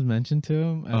someone's mentioned to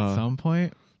him at Uh. some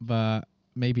point, but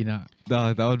maybe not.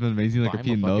 That would have been amazing. Like Buy if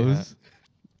him he a bucket knows.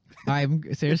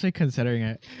 I'm seriously considering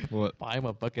it. What? Buy him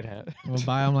a bucket hat. We'll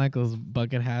buy him like those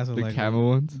bucket hats with The like camel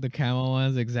ones? The camel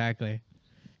ones, exactly.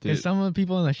 Because Dude. some of the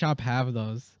people in the shop have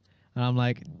those, and I'm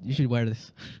like, you should wear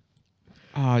this.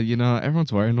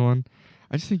 Everyone's wearing one.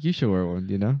 I just think you should wear one.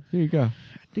 Here you go. I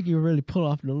think you really pull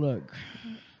off the look.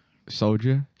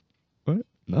 Soldier. What?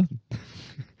 Nothing.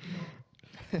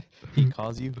 He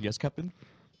calls you, yes, Captain.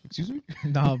 Excuse me.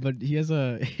 No, but he has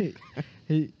a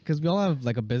because we all have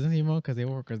like a business email because they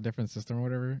work with a different system or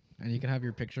whatever, and you can have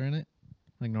your picture in it,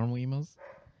 like normal emails,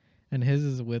 and his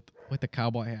is with the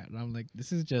cowboy hat, and I'm like,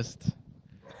 this is just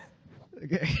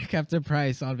Captain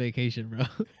Price on vacation, bro.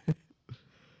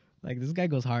 Like this guy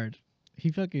goes hard.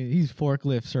 He's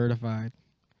forklift certified.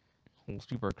 Those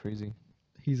people are crazy.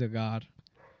 He's a god.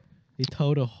 He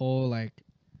towed a full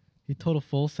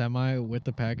semi with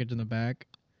the package in the back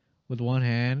with one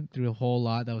hand through a whole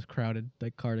lot that was crowded,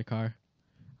 like car to car.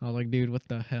 I was like, dude, what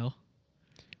the hell?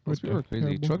 Those people are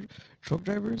crazy. Terrible. Truck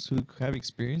drivers who have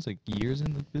experience, like years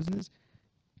in the business,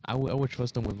 I would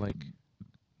trust them with like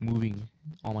moving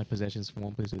all my possessions from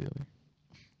one place to the other.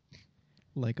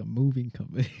 Like a moving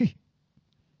company.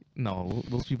 No,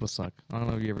 those people suck. I don't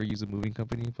know if you ever use a moving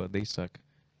company, but they suck.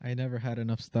 I never had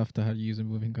enough stuff to use a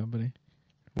moving company.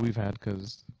 We've had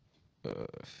because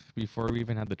before we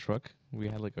even had the truck, we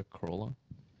had like a Corolla,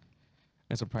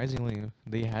 and surprisingly,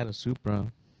 they had a Supra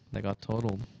that got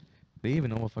totaled. They didn't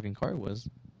even know what fucking car it was.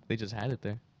 They just had it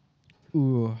there.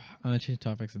 Ooh, I'm gonna change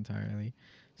topics entirely.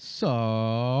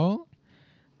 So,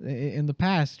 in the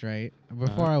past, right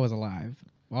before I was alive,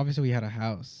 obviously we had a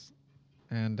house,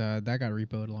 and that got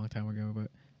repoed a long time ago.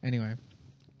 But anyway,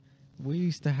 we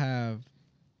used to have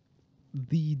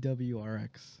the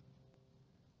WRX,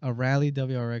 a Rally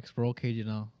WRX roll cage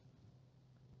and all,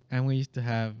 and we used to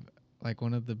have like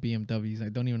one of the BMWs. I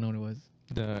don't even know what it was.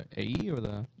 The AE or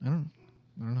the I don't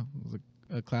know. It was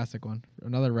a classic one,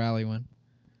 another rally one.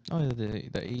 the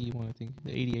AE one, I think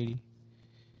the 8080.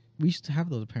 We used to have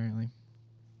those apparently.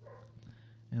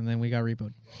 And then we got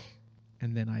repoed.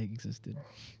 And then I existed.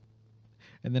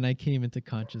 And then I came into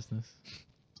consciousness.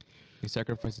 They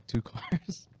sacrificed the 2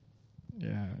 cars.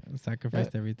 Yeah,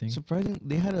 sacrificed everything. Surprising,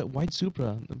 they had a white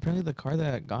Supra. Apparently, the car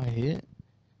that got hit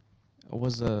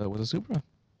was a Supra.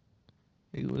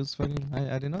 It was fucking. I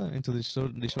didn't know that until they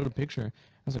showed a picture.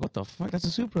 I was like, what the fuck? That's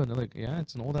a Supra. And they're like, yeah,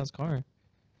 it's an old ass car.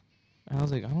 And I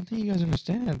was like, I don't think you guys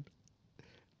understand.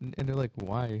 And they're like,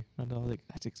 why? And I was like,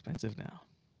 that's expensive now.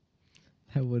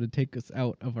 That would take us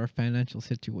out of our financial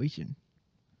situation.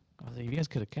 I was like, if you guys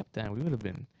could have kept that, we'd have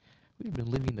been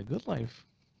living the good life.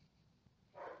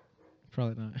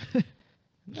 Probably not.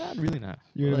 Not really, not.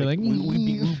 You would have Like, been like,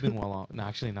 we've been well off. No,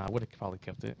 actually, not. I would have probably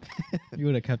kept it. you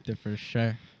would have kept it for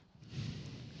sure.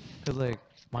 Cause like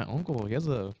my uncle, he's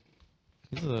a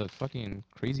fucking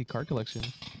crazy car collection.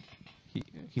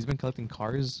 He's been collecting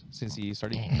cars since he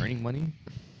started earning money,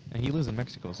 and he lives in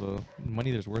Mexico, so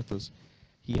money there's worthless.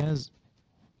 He has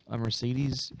a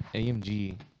Mercedes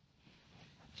AMG.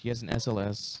 He has an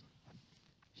SLS.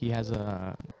 He has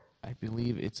I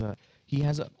believe he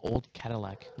has an old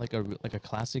Cadillac, like a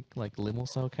classic like limo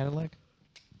style Cadillac.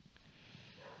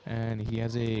 And he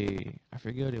has I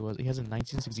forget what it was. He has a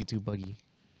 1962 buggy,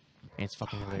 and it's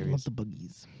fucking I love hilarious. the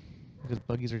buggies. Because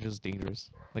buggies are just dangerous.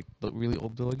 Like the really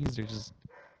old buggies,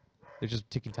 they're just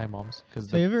ticking time bombs. Cause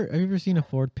Have you ever seen a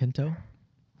Ford Pinto?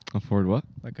 A Ford what?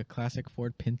 Like a classic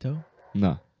Ford Pinto?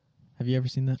 No. Have you ever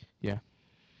seen that? yeah,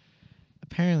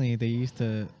 Apparently they used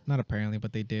to, not apparently,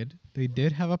 but they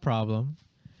did have a problem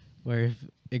where if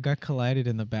it got collided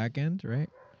in the back end, right,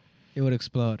 it would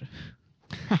explode.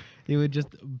 It would just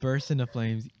burst into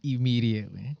flames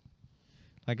immediately.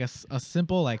 Like a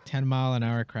simple like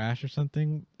 10-mile-an-hour crash or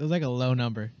something. It was like a low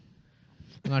number.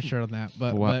 I'm not sure on that,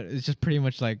 but it's just pretty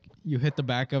much like you hit the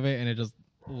back of it and it just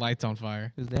lights on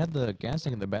fire. 'cause they had the gas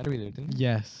tank and the battery there, didn't they?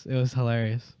 Yes, it was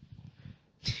hilarious.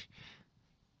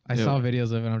 I Yeah. saw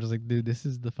videos of it and I'm just like, dude, this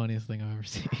is the funniest thing I've ever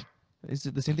seen. It's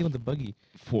the same thing with the buggy.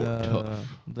 Ford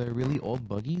tough. The really old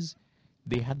buggies,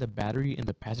 they had the battery in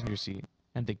the passenger seat,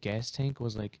 and the gas tank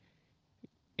was like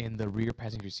in the rear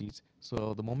passenger seats.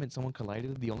 So the moment someone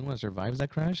collided, the only one that survives that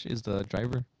crash is the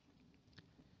driver.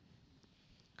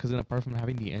 Because then apart from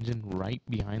having the engine right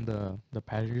behind the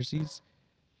passenger seats,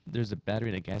 there's a battery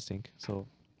and a gas tank. So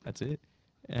that's it.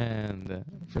 And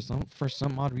for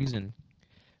some odd reason,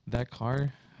 that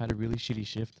car had a really shitty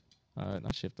shift.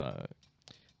 Not shift. The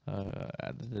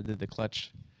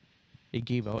clutch. It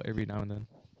gave out every now and then.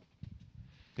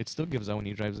 It still gives out when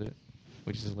he drives it,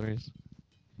 which is hilarious.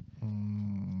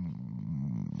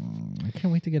 I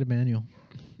can't wait to get a manual.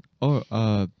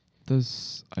 Oh,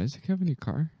 does Isaac have any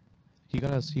car? He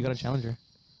got a Challenger.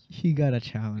 He got a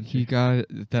challenge. He got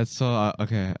that's so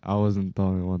okay. I wasn't the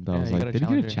only one that Yeah, was he got like, a did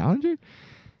he get a Challenger?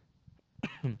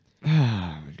 Oh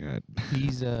my god.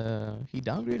 He's he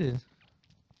downgraded.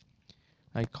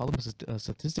 I call him a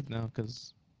statistic now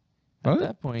because at What?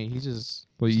 that point he just.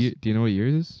 What year? Do you know what year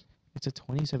it is? It's a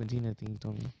 2017, I think he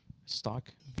told me. Stock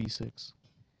V6.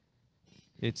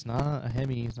 It's not a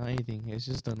Hemi. It's not anything. It's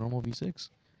just a normal V6,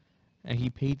 and he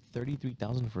paid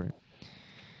 $33,000 for it,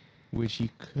 which he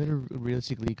could have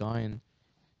realistically gotten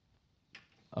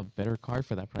a better car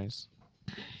for that price.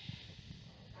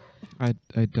 I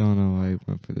don't know why I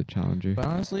went for the Challenger. But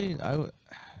honestly,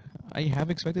 I have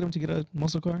expected him to get a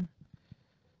muscle car,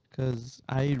 because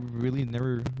I really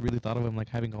never really thought of him like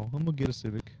having I'm gonna get a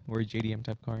Civic or a JDM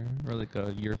type car or like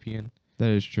a European. That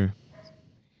is true.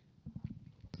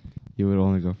 You would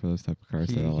only go for those type of cars.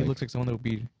 He that are like, looks like someone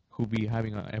that who'd be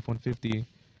having a F-150,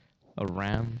 a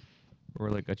Ram,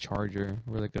 or like a Charger,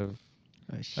 or like a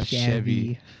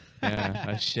Chevy. Yeah,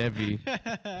 a Chevy.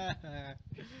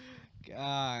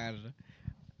 God.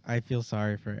 I feel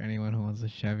sorry for anyone who wants a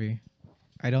Chevy.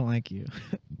 I don't like you.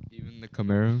 even the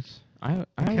Camaros.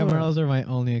 Camaros are my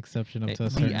only exception up to a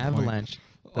certain the point. Avalanche.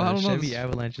 Well, I The don't know, Chevy this-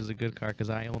 Avalanche is a good car because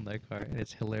I own that car and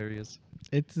it's hilarious.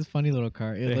 It's a funny little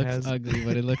car. It looks has- ugly,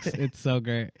 but it's so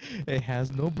great. It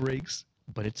has no brakes,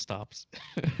 but it stops.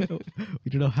 We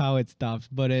don't know how it stops,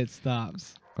 but it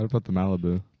stops. What about the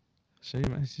Malibu? Show you,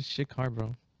 man. It's a shit car,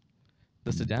 bro.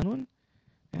 The sedan one?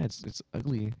 Yeah, it's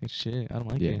ugly. It's shit. I don't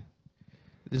like Yeah. it.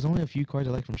 There's only a few cars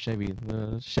I like from Chevy.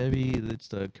 The Chevy, it's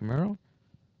the Camaro.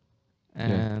 Yeah.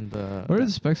 And What are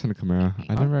the specs on the Camaro?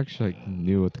 I never actually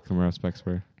knew what the Camaro specs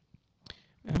were.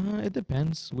 it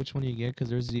depends which one you get, because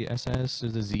there's the SS,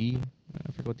 there's the Z.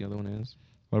 I forget what the other one is.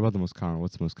 What about the most common?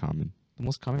 What's the most common? The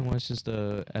most common one is just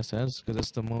the SS, because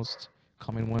that's the most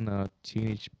common one a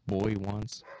teenage boy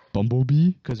wants.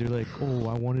 Bumblebee? Because they're like, oh,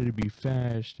 I wanted to be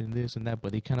fast and this and that,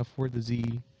 but they can't afford the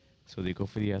Z, so they go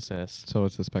for the SS. So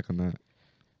what's the spec on that?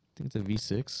 I think it's a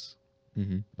V6,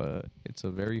 Mm-hmm. but it's a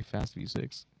very fast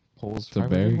V6. Pulls It's a 500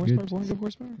 very horsepower, good- 400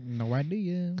 horsepower. No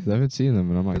idea. Because I haven't seen them,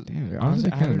 and I'm like, damn,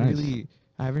 honestly, I kind of haven't nice.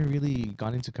 I haven't really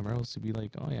gone into Camaros to be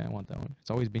like, oh yeah, I want that one. It's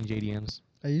always been JDMs.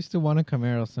 I used to want a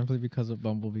Camaro simply because of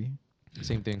Bumblebee.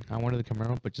 Same thing. I wanted the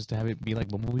Camaro, but just to have it be like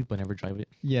Bumblebee, but never drive it.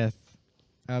 Yes.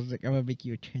 I was like, I'm gonna make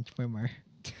you a transformer.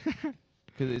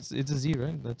 Because it's a Z,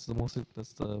 right? That's the most The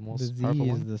powerful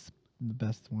Z is one. the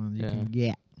best one you Yeah. can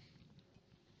get.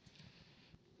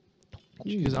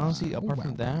 Because honestly, apart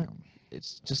from that,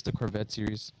 it's just the Corvette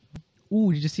series.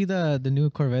 Ooh, did you see the new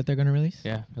Corvette they're gonna release?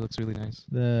 Yeah, it looks really nice.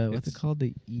 The what's it It's- called?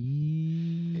 The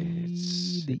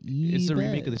E. The E. It's a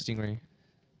remake of that- the Stingray.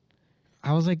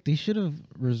 I was like, they should have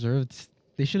reserved.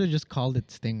 They should have just called it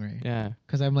Stingray. Yeah,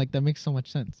 Because I'm like, that makes so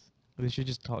much sense. they should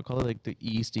just call it like the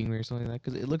E Stingray or something like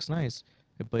that. Because it looks nice,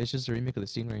 but it's just a remake of the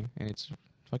Stingray, and it's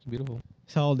fucking beautiful.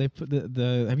 So they put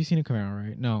the. Have you seen a Camaro?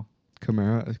 Right? No,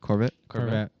 Camaro, Corvette.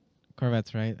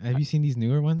 Corvettes, right? Have you seen these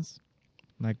newer ones?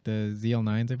 Like the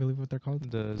ZL9s, I believe what they're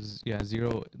called. The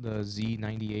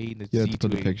Z98, the Yeah, Z280. to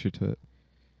put the picture to it.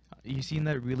 You seen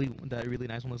that really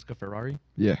nice one looks like a Ferrari?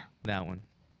 Yeah. That one.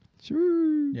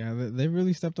 Sure. Yeah, they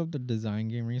really stepped up the design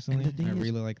game recently. thing I is-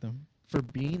 really like them. For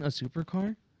being a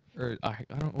supercar, or I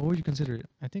don't, what would you consider it?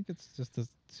 I think it's just a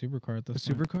supercar at A this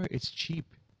point. supercar? It's cheap.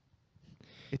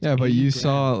 It's Yeah, but 80 you grand.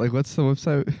 saw like what's the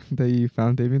website that you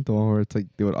found, David? The one where it's like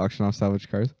they would auction off salvage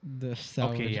cars. The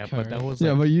salvage Okay, yeah, car. but that was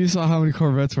Yeah, like, but you saw how many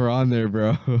Corvettes were on there,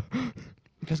 bro.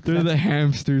 because They're the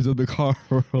hamsters of the car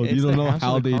world. You don't know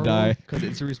how they die. because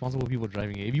it's irresponsible people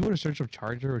driving it. If you would have searched up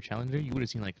Charger or Challenger, you would have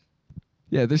seen like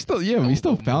Yeah, they're still. Yeah, we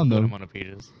still found a them. amount of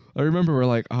pages. I remember we're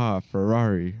like,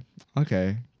 Ferrari.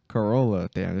 Okay, Corolla.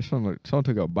 Damn, this one. Someone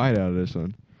took a bite out of this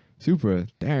one. Supra.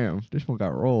 Damn, this one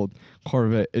got rolled.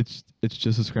 Corvette. It's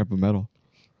just a scrap of metal.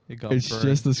 It got It's burned,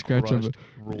 just a scratch of crushed, it.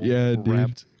 rolled, Yeah, dude.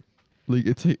 wrapped. Like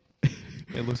it's like.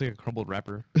 It looks like a crumbled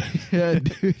wrapper. Yeah,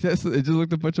 dude. It just looked it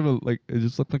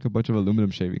just looked like a bunch of aluminum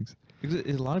shavings. Because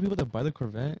a lot of people that buy the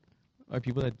Corvette are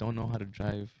people that don't know how to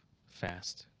drive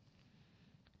fast.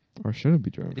 Or shouldn't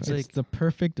be driving. It's fast. It's the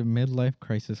perfect midlife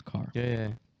crisis car. Yeah.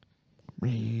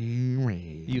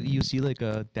 You see like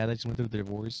a dad that just went through a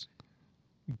divorce.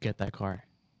 Get that car.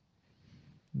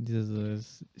 This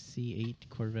is a C8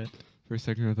 Corvette. For a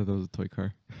second, I thought that was a toy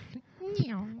car.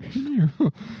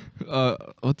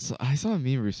 I saw a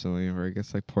meme recently where I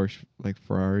guess like Porsche, like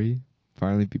Ferrari,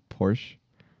 finally beat Porsche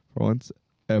for once.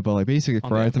 But like basically On the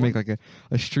Ferrari had to make F1? like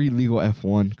a street legal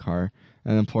F1 car,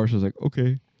 and then Porsche was like,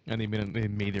 okay, And they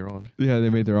made their own. yeah, they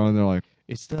made their own. They're like,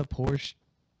 It's the Porsche.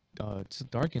 It's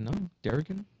Darkin, no?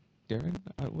 Darkin? Darren?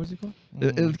 What's it called?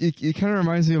 it kind of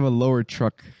reminds me of a lower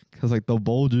truck because like the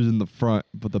bulges in the front,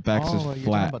 but the back's oh, just you're talking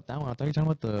flat. about that one. I thought you were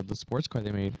talking about the sports car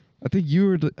they made. I think you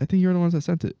were the ones that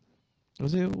sent it.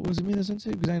 Was it me that sent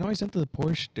it? Because I know I sent the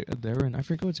Porsche Darren. I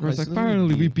forget what's Where it's called. like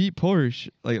finally we beat Porsche.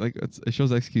 Like it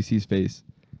shows XQC's face.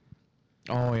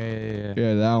 Oh yeah.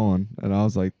 Yeah, that one. And I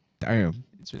was like, damn.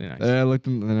 It's really nice. And I looked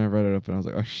and then I read it up and I was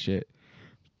like, oh shit.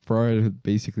 Ferrari would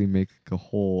basically make a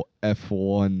whole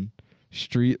F1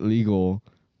 street legal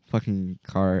fucking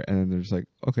car, and then they're just like,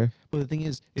 okay. But the thing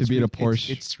is, To beat a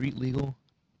Porsche. it's street legal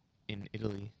in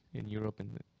Italy, in Europe,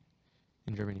 and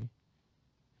in Germany.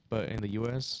 But in the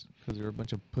U.S., because they're a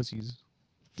bunch of pussies.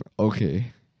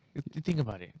 Okay. Think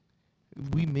about it.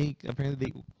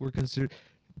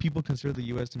 People consider the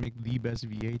U.S. to make the best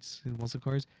V8s in muscle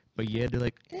cars, but yet they're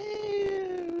like,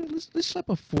 let's slap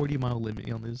a 40-mile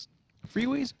limit on this.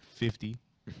 Freeways, 50.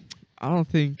 I don't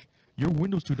think Your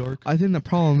window's too dark. I think the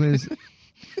problem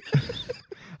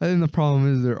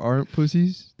is there aren't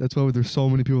pussies. That's why there's so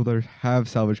many people that have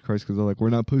salvage cars because they're like, we're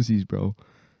not pussies, bro.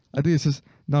 I think it's just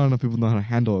not enough people know how to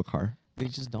handle a car. They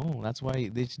just don't. That's why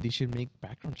they should make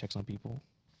background checks on people.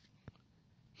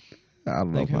 I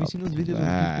don't know Like, have you about seen those videos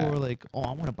that. where people are like, "Oh,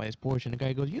 I want to buy this Porsche," and the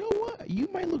guy goes, "You know what? You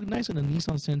might look nice in a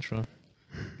Nissan Sentra."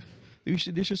 They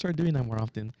should start doing that more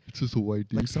often. It's just a white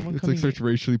dude. Like someone It's like coming such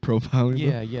racially profiling.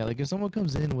 them. Yeah. Like if someone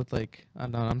comes in with like,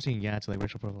 I'm saying yeah to like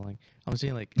racial profiling. I'm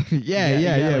saying like,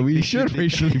 yeah. like, We they should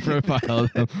racially profile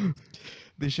them.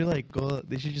 they should like go.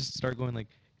 They should just start going like,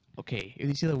 okay, if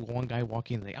you see that one guy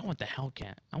walking, like, I want the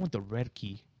Hellcat, I want the red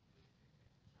key,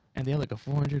 and they have like a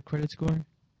 400 credit score,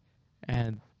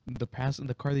 and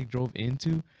the car they drove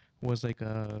into was like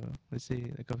let's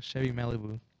say like a Chevy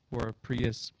Malibu or a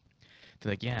Prius.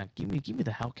 They're like, yeah, give me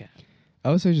the Hellcat. I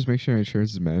would say just make sure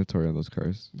insurance is mandatory on those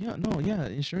cars. Yeah,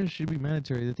 insurance should be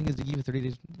mandatory. The thing is, they give you 30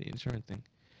 days the insurance thing.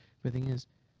 But the thing is,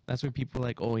 that's where people are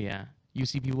like, oh yeah, you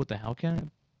see people with the Hellcat,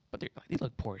 but they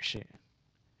look poor as shit.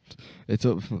 It's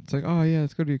like, oh yeah,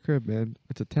 let's go to your crib, man.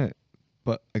 It's a tent,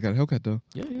 but I got a Hellcat though.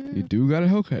 Yeah. You do got a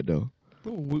Hellcat though.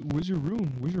 Bro, where's your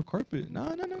room? Where's your carpet? No.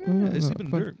 no, I sleep in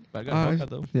the fuck. dirt. But I got a Hellcat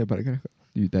though. Yeah, but I got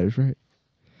you. That is right.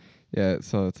 Yeah,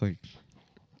 so it's like.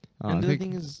 And I the think other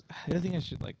thing is, the other thing I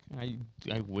should like,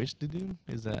 I wish to do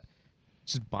is that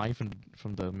just buy from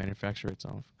the manufacturer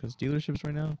itself. Because dealerships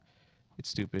right now, it's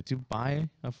stupid to buy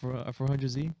a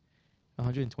 400Z,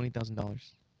 $120,000.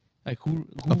 Like who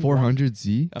a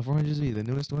 400Z. A 400Z, the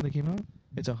newest one that came out,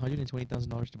 it's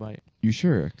 $120,000 to buy it. You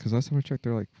sure? Because last time I checked,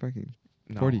 they're like fucking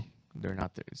No. 40. they're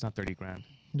not. It's not 30 grand.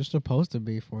 They're supposed to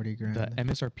be 40 grand. The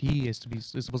MSRP is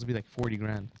supposed to be like 40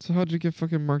 grand. So how'd you get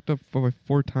fucking marked up by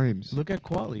 4 times? Look at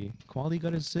Quali. Quali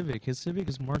got his Civic. His Civic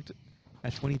is marked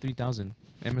at 23,000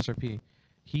 MSRP.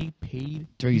 He's paying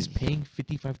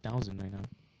 55,000 right now.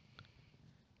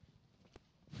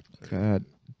 God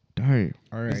damn.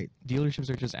 All These right. dealerships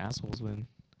are just assholes when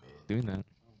doing that.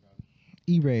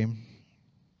 E-Ray.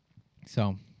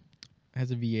 So, it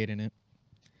has a V8 in it.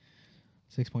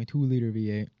 6.2 liter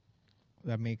V8.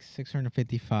 That makes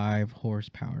 655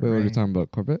 horsepower. Wait, what are you right? talking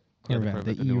about? Corvette? Yeah, the Corvette,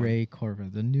 Corvette, the the new one. E-Ray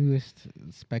Corvette, the newest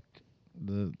spec,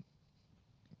 the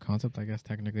concept, I guess,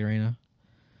 technically right now.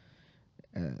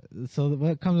 So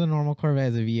what comes in a normal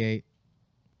Corvette is a V8,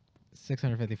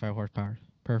 655 horsepower,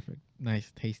 perfect,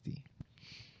 nice, tasty.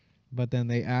 But then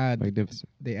they add Magnificent.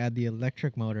 the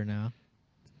electric motor now,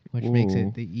 which makes Whoa.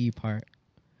 it the E part,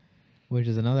 which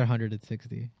is another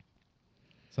 160.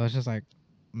 So it's just like,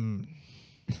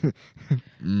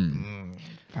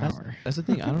 power. That's the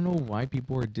thing. I don't know why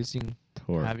people are dissing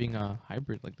Torque. having a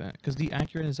hybrid like that. Because the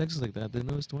Acura NSX is like that. The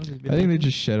newest ones. I think they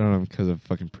just shit on them because of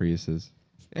fucking Priuses.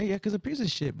 Yeah, because the Prius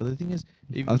is shit. But the thing is,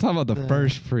 if I'm talking about the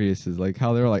first Priuses, like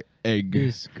how they were like egg.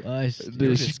 Disgusting. They're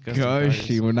disgusting cars.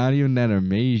 Disgusting. We're not even that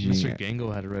amazing. Mr.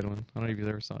 Gango had a red one. I don't know if you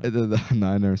ever saw it. No,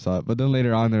 I never saw it. But then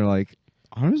later on, they're like,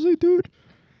 honestly, dude,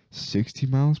 60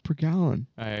 miles per gallon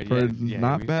for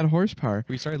not bad horsepower.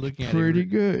 We started looking at Pretty it.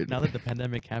 good. Now that the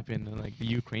pandemic happened and like the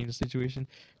Ukraine situation,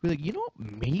 we're like, you know,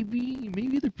 maybe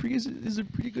the Prius is a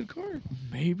pretty good car.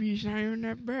 Maybe it's not even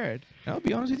that bad. I'll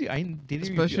be honest with you, I didn't.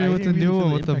 Especially I with the didn't really new feel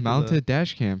one with the impact of mounted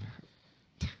dash cam.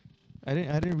 I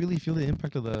didn't really feel the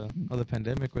impact of the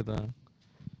pandemic or the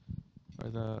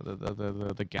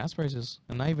gas prices,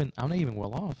 and I'm not even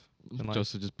well off. And like,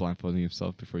 Joseph just blindfolding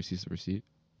himself before he sees the receipt.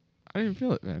 I didn't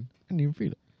feel it, man. I didn't even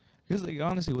feel it. because like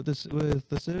honestly, with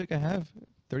the Civic I have,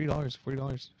 $30,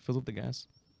 $40 fills up the gas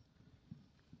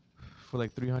for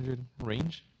like 300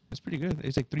 range. It's pretty good.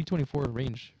 It's like 324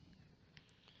 range,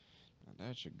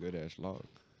 That's a good ass log.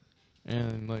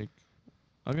 and like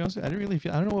I'll be honest, I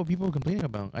don't know what people are complaining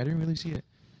about. I didn't really see it.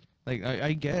 Like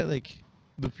I get like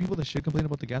the people that should complain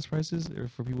about the gas prices are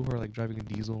for people who are like driving a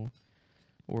diesel,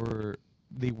 or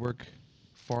they work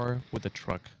far with a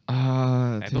truck.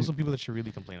 And those are people that should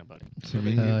really complain about it. to Like,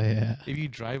 me- Oh yeah. if you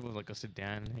drive with like a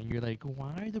sedan and you're like,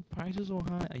 why are the prices so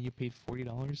high? And you paid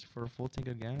 $40 for a full tank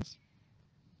of gas.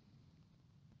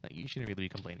 Like you shouldn't really be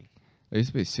complaining. I used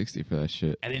to pay 60 for that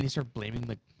shit. And then you start blaming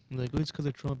like oh, it's because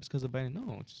of Trump, it's because of Biden.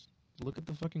 No, just look at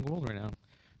the fucking world right now.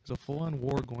 There's a full-on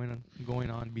war going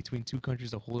on between two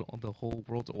countries. The whole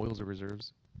world's oils and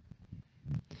reserves.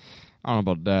 I don't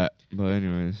know about that, but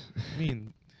anyways. I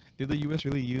mean, did the U.S.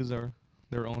 really use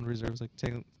their own reserves? Like,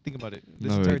 think about it.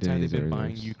 This No, we entire didn't time use they've been our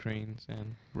buying reserves. Ukraine's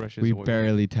and Russia's We oil.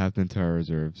 barely tapped into our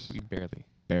reserves. We barely.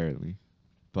 Barely.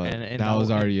 But And that now- was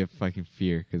already a fucking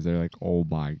fear because they're like, oh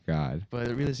my god.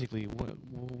 But realistically,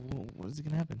 what is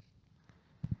gonna happen?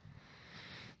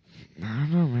 I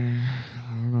don't know, man.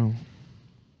 I don't know.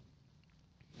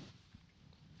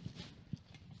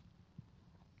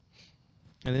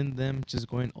 And then them just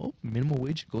going, oh, minimum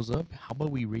wage goes up. How about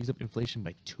we raise up inflation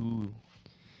by $2?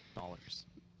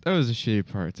 That was the shitty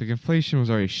part. It's like inflation was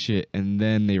already shit, and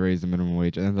then they raised the minimum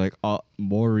wage, and then like, oh,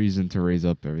 more reason to raise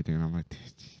up everything. And I'm like,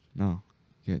 no,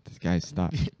 get this guy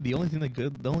stop. The only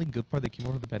good part that came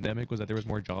over the pandemic was that there was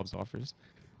more jobs offers.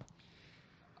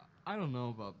 I don't know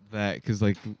about that because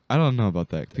like I don't know about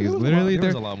that because There was literally there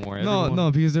was there a lot more. no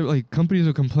Everyone- because they're like companies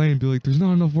will complain and be like there's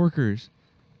not enough workers,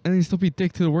 and then still be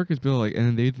dick to the workers, but like and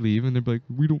then they'd leave and they'd be like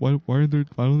why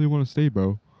don't they want to stay,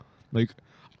 bro? Like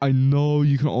I know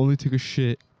you can only take a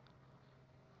shit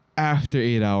after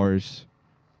 8 hours,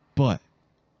 but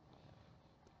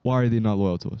why are they not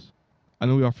loyal to us? I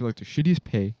know we offer like the shittiest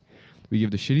pay, we give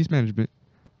the shittiest management,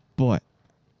 but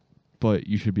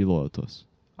you should be loyal to us.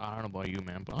 I don't know about you,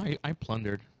 man, but I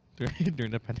plundered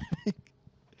during the pandemic.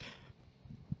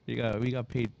 We got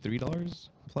paid $3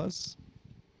 plus,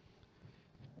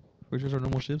 which was our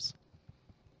normal shifts.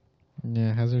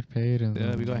 Yeah, hazard paid and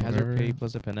Yeah, we got hazard whatever. pay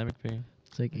plus the pandemic pay.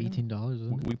 It's like $18.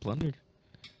 Isn't it? We plundered.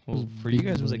 Well, was for you big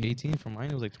guys it was like money. 18. For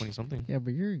mine it was like 20 something. Yeah,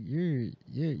 but you're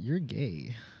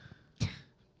gay.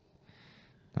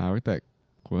 I worked at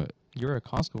what? You were at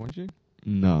Costco, weren't you?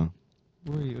 No.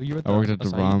 Where were you? You were at I worked at the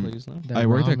acai Ram- place, no? That I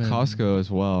worked at ramen. Costco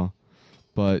as well,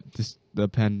 but the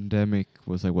pandemic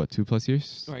was like what 2+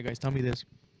 years. All right, guys, tell me this.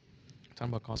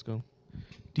 Talking about Costco,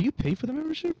 do you pay for the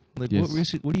membership? Like, Yes.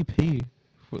 what do you pay?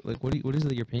 For, like, what is it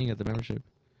that you're paying at the membership?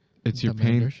 It's The you're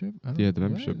paying. membership? I don't Yeah, know. the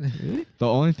membership. What? Really? The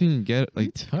only thing you get, What are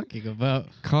you like, talking about?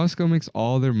 Costco makes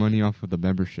all their money off of the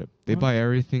membership. They Huh? buy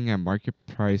everything at market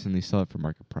price and they sell it for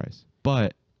market price.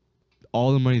 But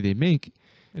all the money they make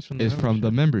It's is from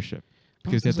the membership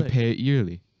because they have to like, pay it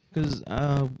yearly. Because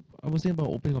I was thinking about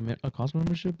opening a Costco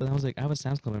membership, but I was like, I have a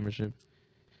Sam's Club membership.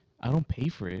 I don't pay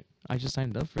for it. I just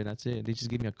signed up for it. That's it. They just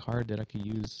gave me a card that I could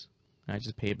use. And I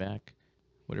just pay it back,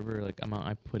 whatever like amount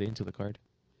I put into the card.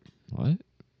 What?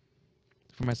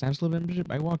 For my Sam's Club membership,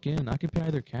 I walk in. I can pay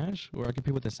either cash or I can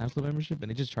pay with the Sam's Club membership,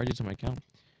 and they just charge it to my account,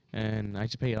 and I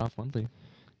just pay it off monthly.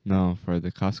 No, for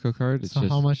the Costco card, it's So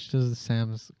just how much does the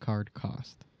Sam's card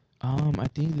cost? I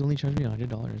think they only charged me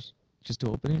 $100 just to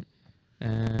open it,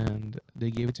 and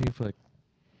they gave it to me for like.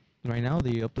 Right now,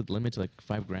 they upped the limit to like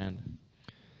 $5,000.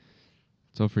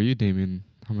 So for you, Damien,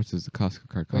 how much does the Costco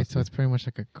card cost? Wait, so you? it's pretty much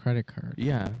like a credit card.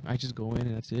 Yeah, I just go in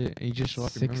and that's it. And you just show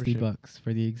off your 60 membership. bucks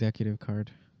for the executive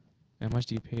card. How much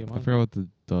do you pay a I month? forgot what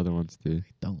the other ones do.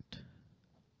 I don't.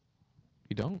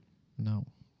 You don't? No.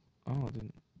 Oh,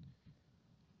 then.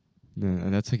 Yeah,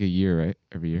 and that's like a year, right?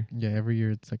 Every year. Yeah, every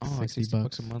year it's like Oh, 60 60 bucks.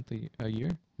 bucks a month a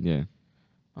year? Yeah.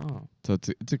 Oh. So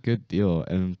it's a good deal,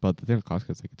 but the thing with Costco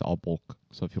is like it's all bulk.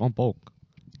 So if you want bulk,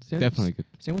 Same, definitely good.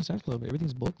 Same with Sam's Club.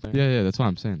 Everything's bulk there. Yeah, that's what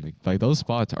I'm saying. Like those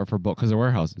spots are for bulk because they're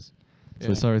warehouses, so Yeah.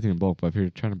 they sell everything in bulk. But if you're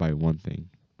trying to buy one thing,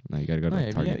 now you gotta go No, to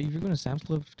if, Target. if you're going to Sam's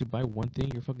Club to buy one thing,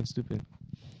 you're fucking stupid.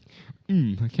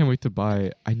 I can't wait to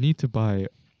buy. I need to buy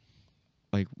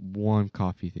like one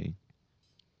coffee thing.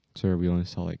 Sir, we only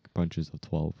sell like bunches of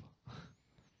 12.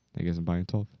 I guess I'm buying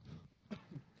 12.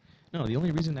 No, the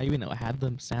only reason I even had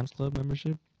the Sam's Club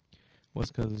membership was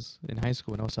because in high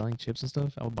school when I was selling chips and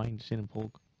stuff, I was buying shit in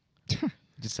bulk.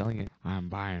 Just selling it. I'm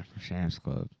buying for Sam's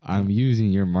Club. I'm using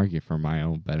your market for my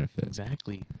own benefit.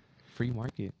 Exactly. Free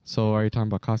market. So are you talking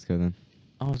about Costco then?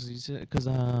 Oh, so you said, because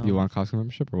You want Costco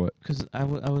membership or what? Because I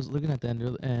was looking at that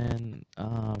and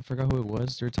forgot who it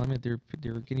was. They were telling me that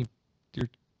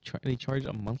they charge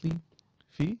a monthly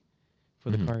fee for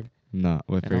the Mhm. card. No,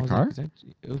 what, And for I your was car? like,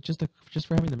 it was just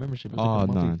for having the membership. It was Oh like a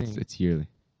no, monthly it's, thing. it's yearly.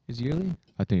 It's yearly.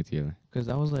 I think it's yearly. Because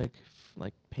I was like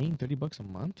paying $30 a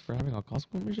month for having a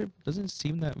Costco membership doesn't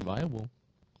seem that viable.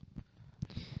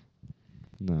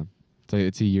 No,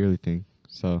 it's a yearly thing.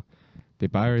 So they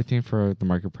buy everything for the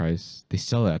market price. They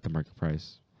sell it at the market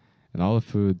price, and all the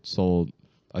food sold.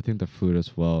 I think the food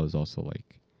as well is also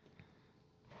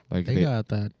like They got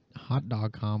that hot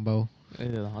dog combo.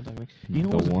 The hot dog. You know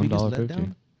the what was the biggest $1.50.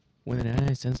 letdown? When the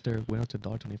 99 cents there went up to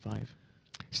 $1.25.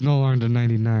 It's no longer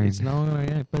 99. It's not gonna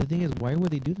react. But the thing is, why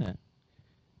would they do that?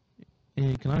 In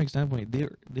an economic standpoint,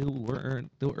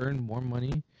 they'll earn more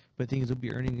money, but the thing is, they'll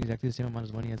be earning exactly the same amount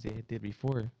of money as they did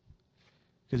before.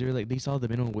 Because they saw the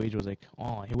minimum wage was like,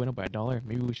 oh, it went up by $1.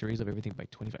 Maybe we should raise up everything by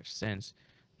 25 cents.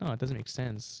 No, it doesn't make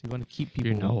sense. You want to keep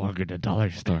people. You're no longer the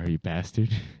dollar store, you bastard.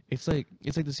 It's like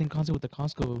the same concept with the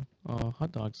Costco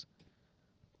hot dogs.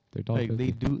 They're Like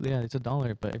they $1.50. do, yeah, it's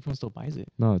 $1, but everyone still buys it.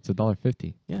 No, it's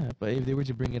 $1.50. Yeah, but if they were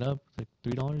to bring it up, like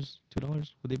 $3, $2,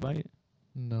 would they buy it?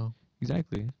 No.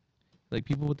 Exactly. Like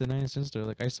people with the 99 cents store,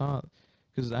 like I saw,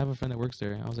 because I have a friend that works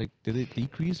there. I was like, did it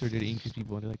decrease or did it increase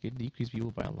people? And they're like, it decreased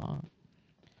people by a lot.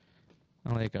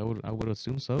 I'm like, I would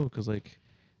assume so, because like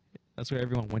that's where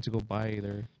everyone went to go buy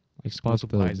their Like school spot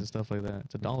supplies the- and stuff like that.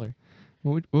 It's $1.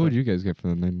 What would you guys get for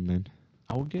the 99?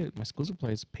 I would get my school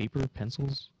supplies, paper,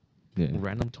 pencils, Yeah,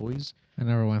 random toys. I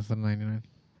never went for the 99.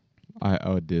 I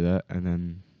would do that and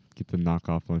then get the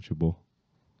knockoff Lunchable.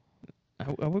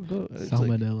 I would go. It's like,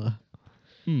 Salmonella.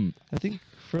 I think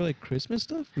for like Christmas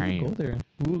stuff, we would go there.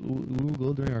 We would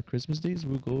go during our Christmas days.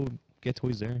 We would go get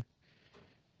toys there.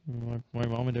 My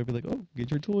mom and dad would be like, "Oh, get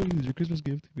your toys, your Christmas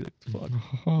gift." Be like, "Fuck,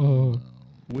 Oh,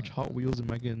 which Hot Wheels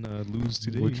am I gonna lose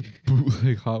today?" which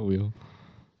bootleg Hot Wheel?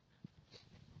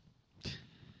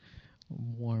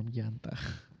 Warm llanta.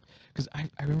 Because I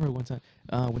remember one time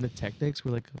when the tech decks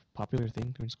were like a popular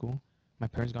thing during school. My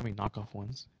parents got me knockoff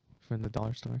ones from the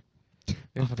dollar store.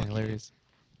 They're fucking hilarious.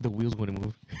 The wheels wouldn't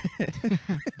move.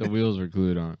 The wheels were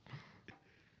glued on.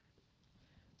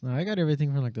 No, I got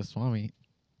everything from like the Swami.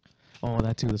 Oh,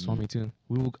 that too. The Swami too.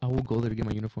 I will go there to get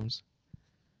my uniforms.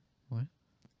 What?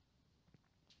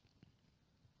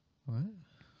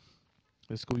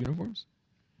 The school uniforms.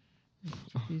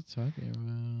 What are you talking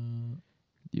about?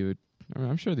 You would.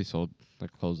 I'm sure they sold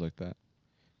like clothes like that.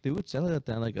 They would sell it at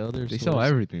that like other They stores. sell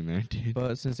everything there, dude.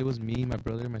 But since it was me, my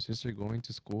brother, and my sister going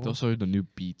to school, Those are the new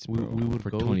Beats, bro. we would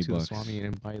for go 20 to bucks. the Swami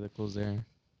and buy the clothes there.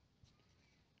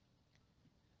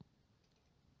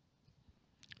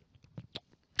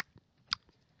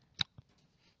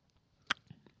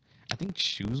 I think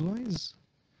shoes wise,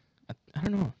 I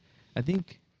don't know. I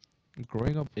think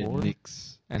growing up It poor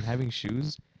nicks. and having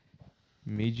shoes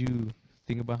made you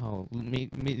think about how I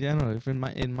don't know if in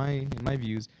my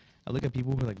views, I look at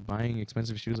people who are like buying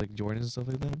expensive shoes like Jordans and stuff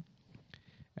like that,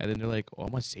 and then they're like, "Oh, I'm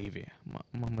gonna save it.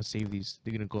 I'm gonna save these.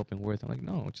 They're gonna go up in worth." I'm like,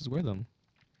 "No, just wear them.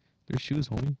 They're shoes,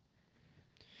 homie."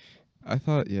 I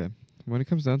thought, yeah, when it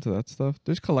comes down to that stuff,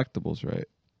 there's collectibles, right?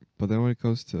 But then when it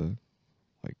goes to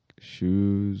like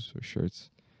shoes or shirts,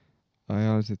 I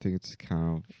honestly think it's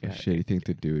kind of Yeah, a shitty thing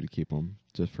to do to keep them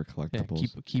just for Yeah,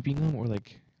 collectibles. keeping them or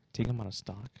like taking them out of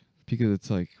stock. Because it's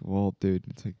like, well, dude,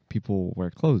 it's like people wear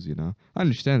clothes, you know? I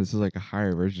understand this is like a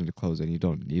higher version of clothes and you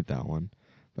don't need that one.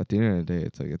 But at the end of the day,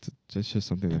 it's like, it's just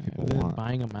something that people Then want.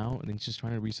 buying them out and then just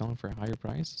trying to resell them for a higher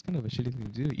price. It's kind of a shitty thing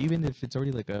to do, even if it's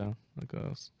already like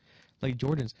like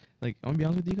Jordans. Like I'm gonna be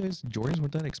honest with you guys, Jordans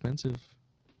weren't that expensive.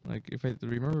 Like if I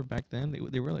remember back then,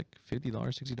 they were like $50,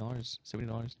 $60,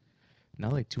 $70. Now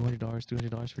like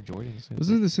 $200 for Jordans. It's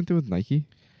Wasn't like, the same thing with Nike?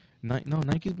 No,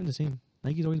 Nike's been the same.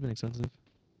 Nike's always been expensive.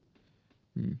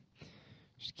 Hmm.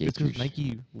 It's because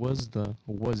Nike was the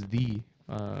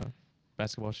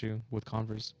basketball shoe with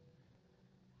Converse.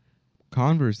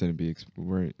 Converse didn't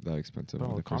weren't that expensive when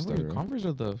Bro, they first started. Right? Converse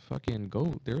are the fucking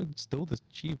GOAT. They're still the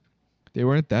cheap. They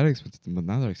weren't that expensive, but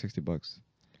now they're like $60. What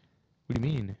do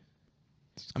you mean?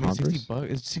 It's I mean, Converse? $60.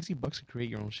 It's $60 to create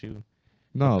your own shoe.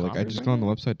 No, Like like I Converse just right go on the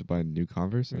now? website to buy a new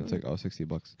Converse, and it's Really? like, oh,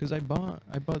 $60. Cause I bought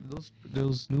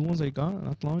those new ones I got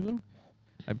not long ago.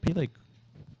 I paid like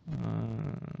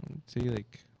say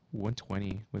like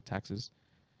 120 with taxes,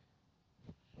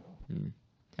 Hmm. and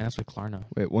that's with Klarna.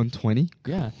 Wait, 120?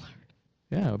 Yeah,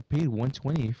 I paid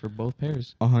 120 for both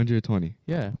pairs. 120.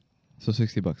 Yeah, So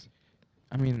 $60.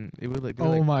 I mean it was like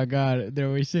Oh my god, they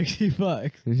were $60. Yeah,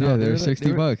 they they're were like-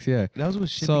 they were- $60. Yeah. that was with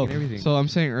shipping So, and everything. so I'm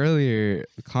saying earlier,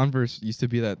 Converse used to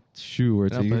be that shoe where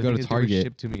it's No, like but you the go thing to is they were Target.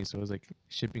 shipped to me, so it was like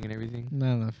shipping and everything.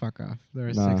 No, fuck off. They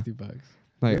were Nah. $60.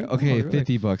 Like, Really? okay, No, they were like-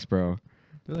 $50, bro.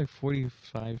 They're like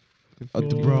 45. 50.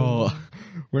 Oh. Bro,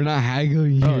 we're not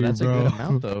haggling Bro, here, that's bro. a good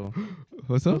amount though.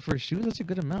 What's So up? for shoes, that's a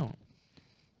good amount.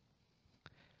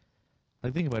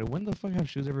 Like think about it. When the fuck have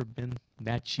shoes ever been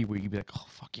that cheap where you'd be like, oh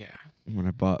fuck yeah? When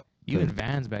I bought, Even the-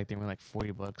 Vans back then were like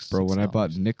 $40. bro, when I $60.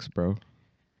 bought Knicks, bro.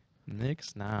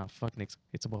 Knicks, nah, fuck Knicks.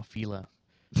 It's about Fila.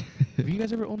 Have you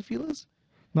guys ever owned Filas?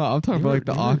 No, I'm talking You about were- like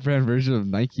the you were- off-brand version of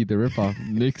Nike, the ripoff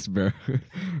Knicks, bro.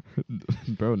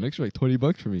 Bro, Knicks are like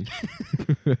 $20 for me.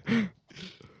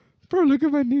 Bro, look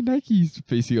at my new Nikes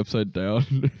facing upside down.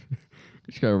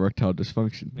 Just got erectile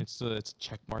dysfunction. It's a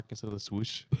check mark instead of the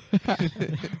swoosh.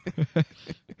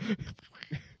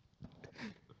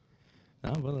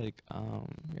 No, but like,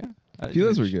 yeah.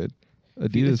 Filas were good.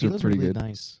 Adidas were pretty really good.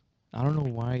 nice. I don't know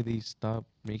why they stopped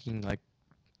making like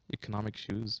economic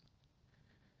shoes.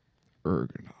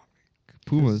 Ergonomic.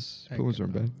 Pumas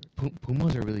weren't bad.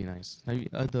 Pumas are really nice.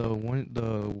 The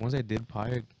ones I did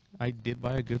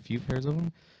buy a good few pairs of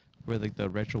them. Were like the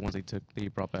retro ones they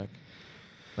brought back.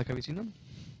 Like, have you seen them?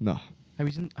 No. Have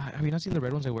you not seen the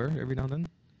red ones I wear every now and then?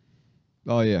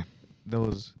 Oh yeah.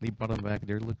 Those they brought them back.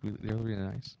 They're really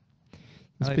nice.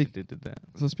 I like Speak- that they did that.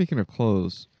 So speaking of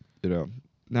clothes, you know,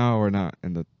 now we're not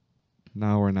in the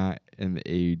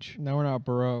age. Now we're not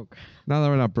broke. Now that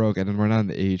we're not broke, and then we're not in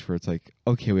the age where it's like,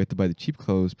 okay, we have to buy the cheap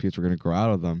clothes because we're gonna grow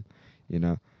out of them. You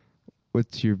know,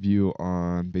 what's your view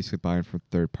on basically buying from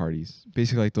third parties?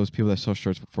 Basically, like those people that sell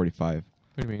shirts for 45,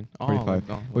 What do you mean? 45.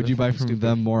 Oh, no, Would that's you buy fucking from stupid.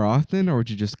 them more often, or would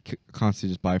you just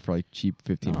constantly just buy for like cheap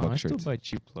 $15 No, I still shirts? buy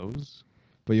cheap clothes.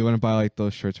 But you want to buy like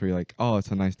those shirts where you're like, oh, it's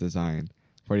a nice design,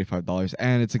 $45,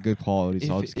 and it's a good quality,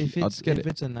 so I'll just get If it.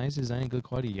 it's a nice design and good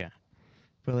quality, yeah.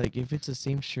 But like if it's the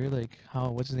same shirt, like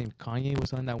what's his name, Kanye was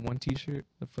selling that one T-shirt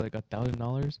for like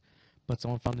 $1,000, but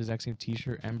someone found the exact same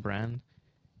T-shirt and brand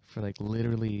for like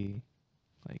literally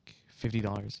like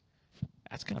 $50.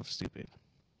 That's kind of stupid.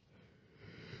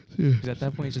 Yeah. Because at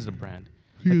that point, it's just a brand.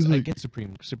 Because, I like- get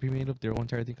Supreme. Supreme made up their own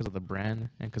entire thing because of the brand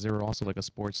and because they were also like a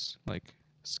sports like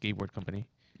skateboard company.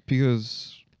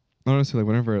 Because honestly, like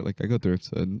whenever like I go through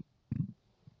it, and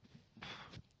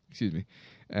excuse me,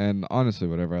 and honestly,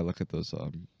 whenever I look at those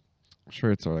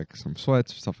shirts or like some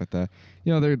sweats or stuff like that,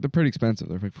 you know, they're pretty expensive.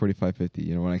 They're like 45, 50.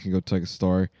 You know, when I can go to like a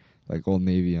store like Old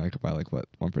Navy, I could buy like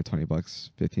one for $20,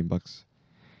 $15.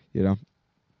 You know,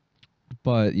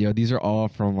 but you know, these are all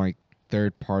from like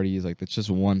third parties. Like it's just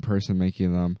one person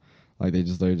making them. Like they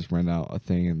just rent out a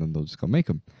thing and then they'll just go make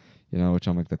them. You know, which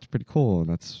I'm like, that's pretty cool, and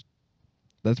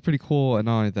that's pretty cool. And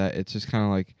not only that, it's just kind of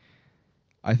like,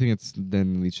 I think it's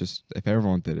then at least just if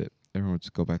everyone did it, everyone would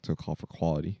just go back to a call for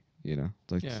quality. You know,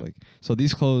 like Yeah. it's like, so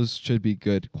these clothes should be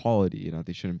good quality. You know,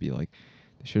 they shouldn't be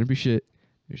shit.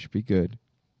 They should be good.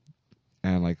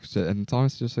 And like, so, and it's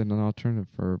honestly just an alternative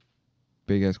for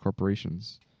big ass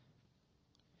corporations.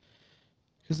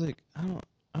 Because like I don't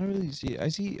really see it. I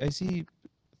see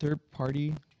third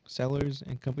party sellers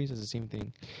and companies as the same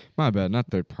thing. My bad, not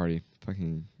third party.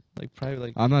 Fucking. Like private,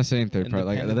 like I'm not saying third party.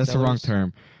 Like independent that's the wrong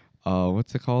sellers. term.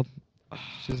 What's it called?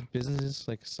 just businesses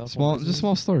like Just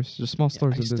small stores. Just small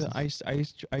stores I in still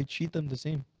business. I treat them the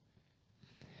same.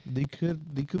 They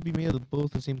could be made of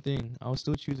both the same thing. I'll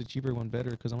still choose the cheaper one better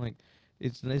because I'm like,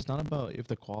 it's not about if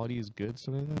the quality is good,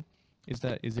 something like that. It's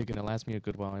that is it gonna last me a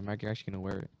good while? Am I actually gonna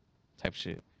wear it? Type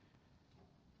shit.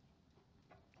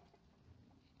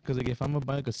 Because like if I'm gonna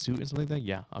buy like a suit and something like that,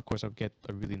 yeah, of course I'll get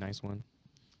a really nice one.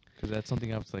 Because that's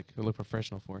something I was like I look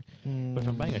professional for. But if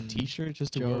I'm buying a T-shirt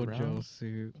just to wear around,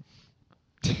 suit.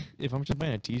 if I'm just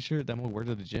buying a T-shirt that I'm gonna wear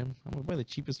to the gym, I'm gonna buy the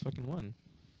cheapest fucking one.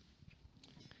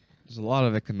 There's a lot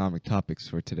of economic topics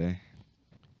for today.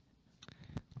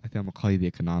 I think I'm gonna call you the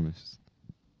economist.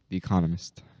 The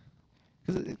economist.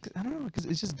 Because I don't know. Because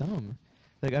it's just dumb.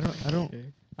 Like I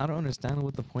don't understand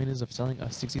what the point is of selling a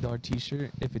 $60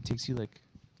 T-shirt if it takes you like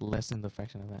less than the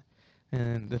fraction of that.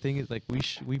 And the thing is, like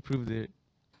we proved it.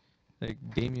 Like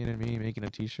Damien and me making a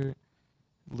T-shirt,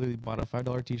 literally bought a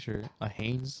 $5 T-shirt, a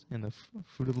Hanes and the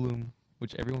Fruit of the Loom,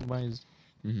 which everyone buys.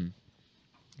 Mm-hmm.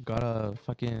 Got a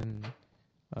fucking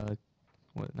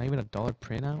what? Not even $1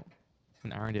 printout,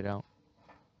 and ironed it out.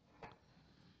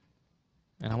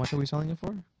 And how much are we selling it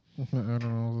for? I don't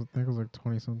know. I think it was like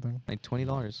 20 something. Like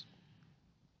 $20.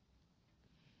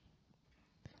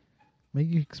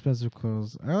 Make expensive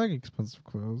clothes. I like expensive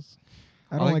clothes.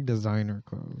 I I don't like- like designer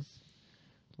clothes.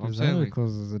 Well, I'm saying, Designer like-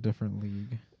 clothes is a different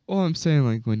league. Well, I'm saying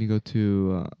like when you go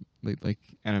to like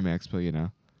Anime Expo, you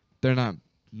know, they're not.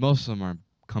 Most of them are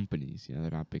companies. You know,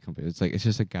 they're not big companies. It's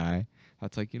just a guy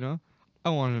that's like, you know, I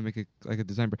wanted to make a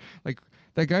design. Like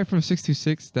that guy from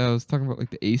 626 that was talking about like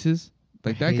the aces.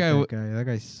 Like I that hate guy. That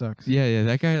guy sucks. Yeah,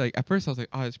 that guy. Like at first I was like,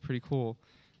 oh, it's pretty cool,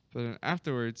 but then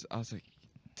afterwards I was like,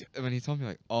 when he told me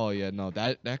like, oh yeah, no,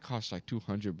 that cost like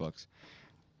 $200.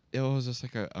 It was just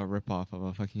like a rip off of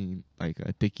a fucking like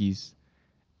a Dickies.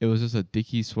 It was just a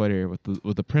Dickies sweater with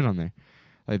the print on there.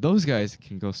 Like those guys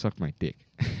can go suck my dick,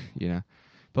 you know.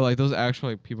 But like those actual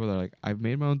like, people that are like, I've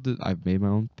made my own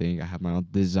thing. I have my own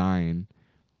design,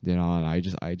 you know, and I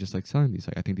just like selling these.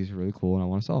 Like I think these are really cool and I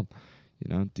want to sell them.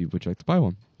 You know, would you like to buy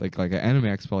one? Like an Anime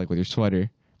Expo, like with your sweater.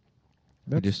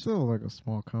 That's just- still like a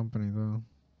small company though.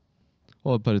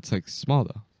 Well, but it's like small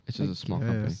though. It's just a small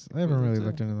company. Yes. I haven't But really it's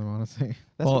looked into them honestly.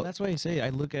 That's why I say I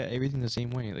look at everything the same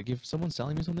way. Like if someone's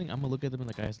selling me something, I'm gonna look at them and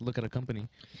like I look at a company.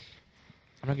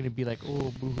 I'm not gonna be like,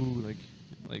 oh, boo-hoo,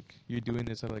 like you're doing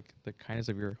this out of like the kindness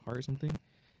of your heart or something.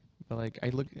 But like I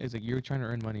look, it's like you're trying to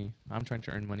earn money. I'm trying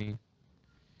to earn money.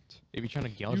 If you're trying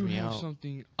to gouge me out,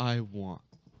 something I want.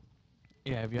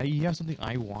 yeah, if you have something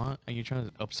I want and you're trying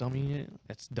to upsell me it,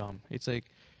 that's dumb. It's like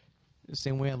the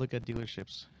same way I look at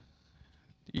dealerships.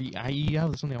 You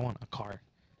have something I want, a car,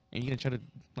 and you're gonna try to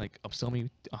like upsell me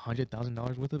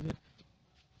 $100,000 worth of it.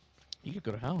 You could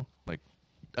go to hell. Like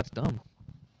that's dumb.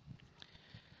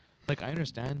 Like I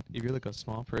understand if you're like a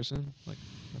small person, like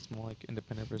a small like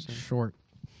independent person. Short.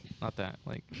 Not that.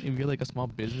 Like if you're like a small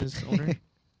business owner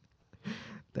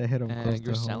They hit him close and to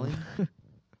you're home. selling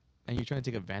and you're trying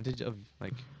to take advantage of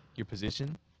like your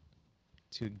position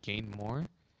to gain more,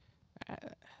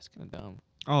 that's kind of dumb.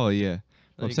 Oh yeah.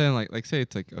 I'm Like- saying like say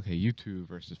it's like okay, YouTube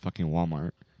versus fucking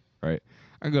Walmart, right?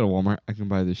 I can go to Walmart, I can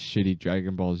buy this shitty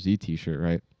Dragon Ball Z T-shirt,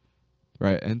 right?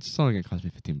 Right, and it's only gonna cost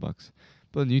me $15.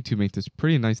 But on YouTube, make this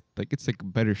pretty nice, like it's like a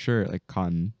better shirt, like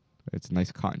cotton. It's a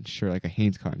nice cotton shirt, like a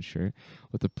Hanes cotton shirt,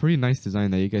 with a pretty nice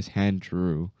design that you guys hand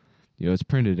drew. You know, it's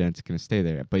printed and it's gonna stay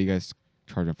there, but you guys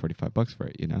charge them $45 for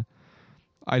it. You know,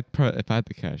 if I had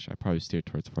the cash, I'd probably steer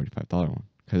towards the $45 one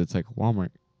because it's like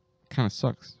Walmart kind of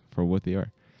sucks for what they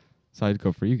are. So I'd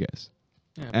go for you guys.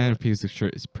 Yeah, And a piece of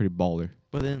shirt is pretty baller.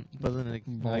 but then like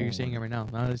you're saying it right now.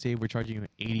 Now let's say we're charging you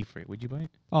 80 for it. Would you buy it?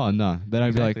 Oh no, then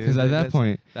I'd be like, Exactly. because at that That's-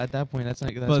 point, At that point, that's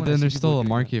like. That's but when I then see there's people still a doing that.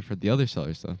 market for the other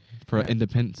sellers though, for Yeah.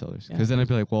 independent sellers. Yeah. Because then I'd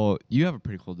be like, well, you have a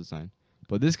pretty cool design,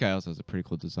 but this guy also has a pretty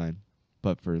cool design,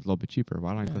 but for a little bit cheaper.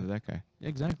 Why don't I go Yeah. to that guy?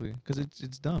 Exactly, because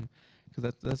it's dumb.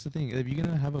 Because that's the thing. If you're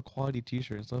gonna have a quality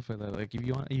T-shirt and stuff like that, like if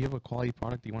you have a quality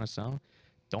product that you want to sell,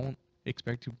 don't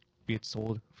expect to be it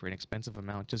sold for an expensive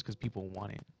amount just because people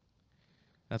want it.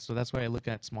 That's why I look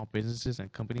at small businesses and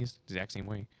companies the exact same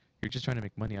way. You're just trying to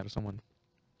make money out of someone.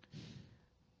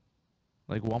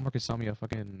 Like Walmart could sell me a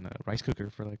fucking rice cooker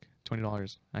for like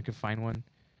 $20. I could find one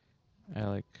at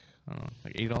like I don't know,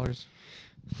 like $8.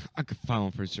 I could find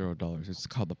one for $0. It's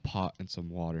called the pot and some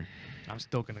water. I'm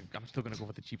still gonna go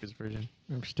with the cheapest version.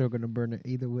 I'm still gonna burn it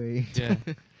either way. Yeah.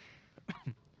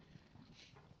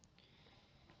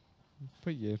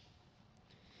 But yeah.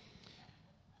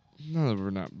 No, that we're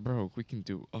not broke. We can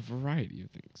do a variety of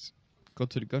things. Go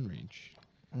to the gun range.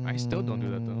 I still don't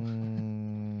do that, though.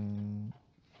 Mm,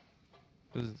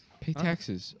 'Cause Pay Huh?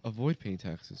 taxes. Avoid paying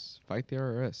taxes. Fight the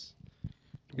IRS.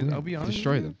 Because I'll be honest,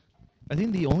 Destroy with you, them. I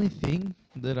think the only thing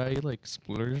that I like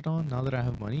splurged on now that I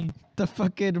have money. the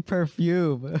fucking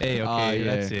perfume. Hey, okay, Ah, yeah.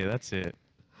 that's it. That's it.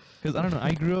 Because I don't know.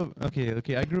 I grew up.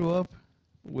 Okay. I grew up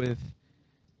with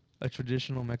a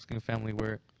traditional Mexican family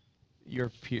where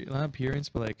your not appearance,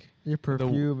 but like Your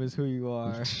perfume is who you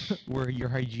are. where your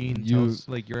hygiene You- tells,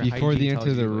 like your Before they hygiene enter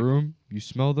tells the you, like- room, you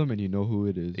smell them and you know who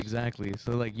it is. exactly.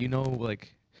 So like you know Yeah.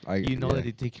 that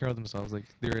they take care of themselves. Like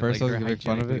they're First I was they're gonna make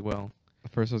fun of hygienically it. well.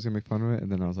 At first I was gonna make fun of it,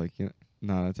 and then I was like, yeah,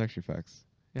 nah, that's actually facts.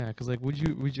 Yeah, because like would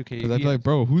you okay? Because I'd be like,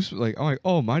 bro, who's like, I'm like,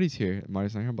 oh, Marty's here. And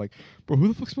Marty's not here. I'm like, bro, who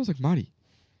the fuck smells like Marty?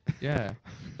 yeah,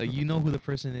 like you know who the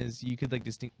person is. You could like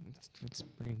distinct. It's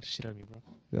bringing the shit out of me, bro.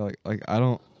 Yeah, like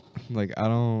I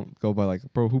don't go by like,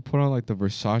 bro, who put on like the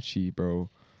Versace, bro?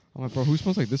 I'm like, bro, who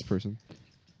smells like this person?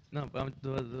 No, but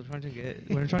what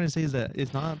I'm trying to say is that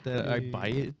it's not that I buy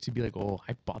it to be like, oh,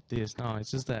 I bought this. No,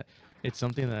 it's just that it's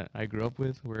something that I grew up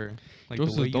with, where like the way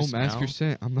Joseph, you don't mask your smell.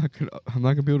 scent. I'm not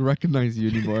gonna be able to recognize you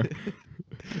anymore.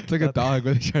 It's like a dog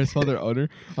when they try to smell their odor.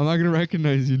 I'm not gonna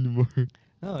recognize you anymore.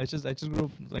 No, it's just I just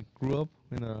grew up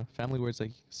in a family where it's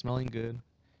like smelling good,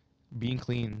 being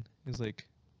clean is like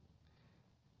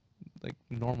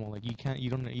normal. Like you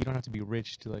don't have to be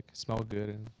rich to like smell good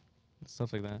and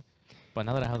stuff like that. But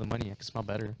now that I have the money, I can smell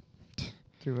better.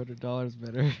 $200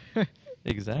 better.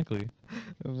 Exactly.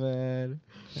 Man,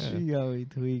 Yeah. she got me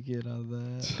tweaking on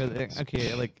that. 'Cause,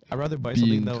 okay, like I'd rather buy something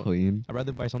Being that clean. I'd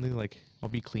rather buy something like I'll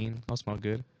be clean, I'll smell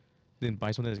good, than buy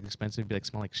something that's expensive, be like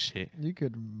smell like shit. You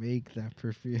could make that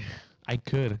perfume. I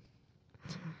could,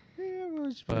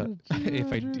 but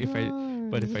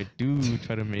if I do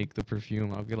try to make the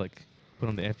perfume, I'll get like put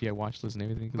on the FBI watch list and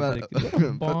everything. 'Cause But- it's like, is that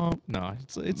a bomb? No,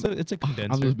 it's a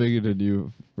condenser. I'm just bigger than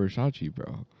you, Versace,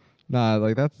 bro. Nah,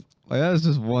 like that's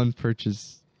just one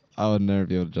purchase I would never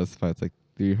be able to justify. It's like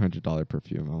 $300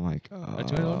 perfume. I'm like, A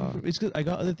 $200 it's because I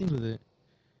got other things with it.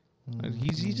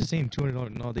 He's just saying $200.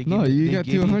 No, they gave no, me- you they got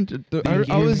gave me- 200. they I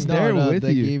gave was me- there with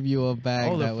they you. gave you a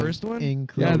bag. Oh, the that first was one?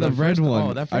 included. Yeah, the red first, one.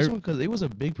 Oh, that first I- one because it was a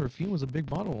big perfume. It was a big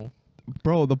bottle.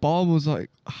 Bro, the ball was like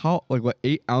what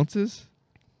 8 ounces?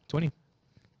 20.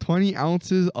 20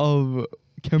 ounces of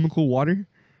chemical water?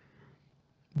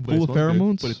 But Full it of smells good.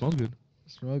 pheromones? But it smells good.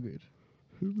 Smell good.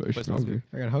 it smells good.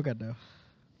 I got hookah now.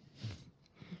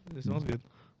 It smells good.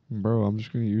 Bro, I'm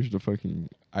just gonna use the fucking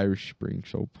Irish Spring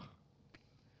soap.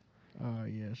 Oh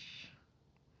yes.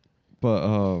 But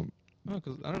No,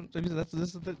 because I don't. I mean, that's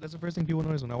the first thing people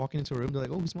notice when I walk into a room. They're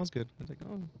like, "Oh, he smells good." It's like,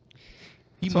 "Oh,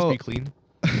 he So- must be clean."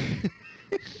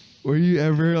 were you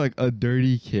ever like a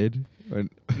dirty kid?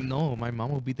 No, my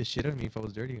mom would beat the shit out of me if I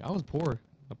was dirty. I was poor,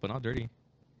 but not dirty.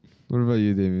 What about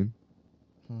you, Damien?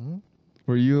 Hmm?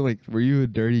 Were you a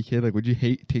dirty kid? Like, would you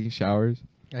hate taking showers?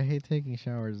 I hate taking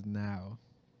showers now.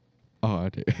 Oh, I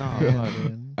did. No, Yeah, uh,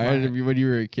 man. I had to be when you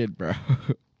were a kid, bro.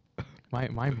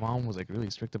 My mom was like really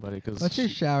strict about it because What's your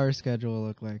shower schedule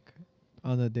look like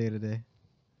on the day to day?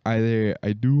 Either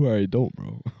I do or I don't,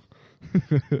 bro.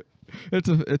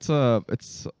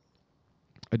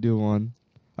 I do one.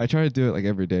 I try to do it like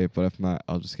every day, but if not,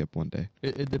 I'll just skip one day.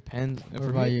 it depends. What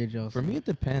about you, Joseph? For me, it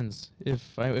depends.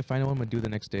 If I know what I'm gonna do the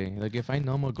next day, like if I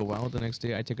know I'm gonna go out the next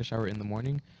day, I take a shower in the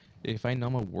morning. If I know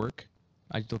I'm gonna work,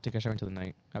 I don't take a shower until the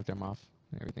night after I'm off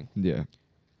and everything. Yeah.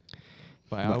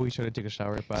 But I No. always try to take a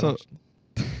shower. If I So-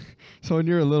 don't, So when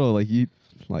you were little,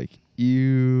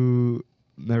 you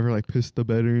never like pissed the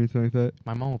bed or anything like that?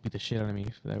 my mom will beat the shit out of me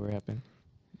if that ever happened.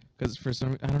 Because for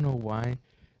some, I don't know why,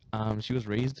 she was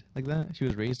raised like that. She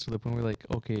was raised to the point where like,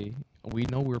 okay, we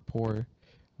know we're poor,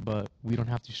 but we don't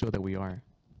have to show that we are.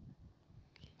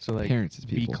 So like, Parents is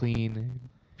be people. clean,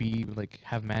 be like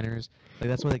have manners. Like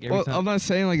that's why like every Well, time I'm not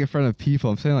saying like in front of people.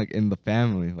 I'm saying like in the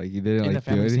family. Like you didn't in like the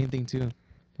family, do same anything. thing too.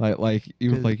 Like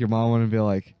you 'Cause- like your mom wouldn't be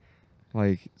like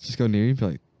just go near you and be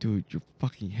like, dude, your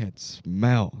fucking head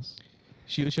smells.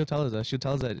 She'll tell us that. She'll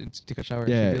tell us that to take a shower.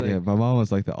 Yeah, She'll be yeah. like, My mom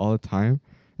was like that all the time,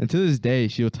 and to this day,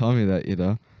 she'll tell me that,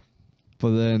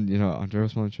 But then, Andrea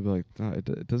was smelling, she'll be like, no,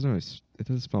 it doesn't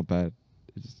smell bad.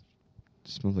 It just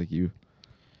smells like you.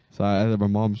 So my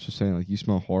mom's just saying like, you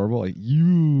smell horrible. Like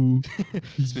you,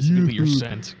 specifically your you-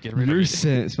 scent. Get rid your of it.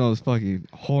 scent smells fucking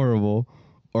horrible.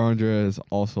 Or Andrea is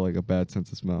also like a bad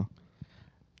sense of smell.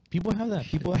 People have that.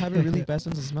 People have a really bad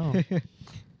sense of smell.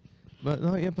 But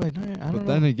no, yeah, but no, I don't But know.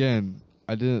 then again,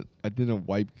 I didn't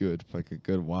wipe good for like a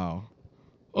good while.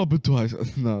 Up until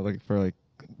no, like for like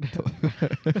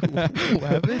What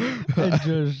happened? I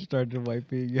just started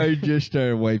wiping. I just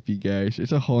started wiping, guys.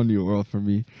 It's a whole new world for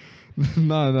me.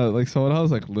 No, like so when I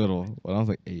was like little, when I was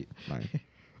like 8, 9,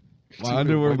 So my you would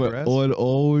underwear wipe your ass? would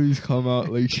always come out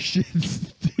like shit.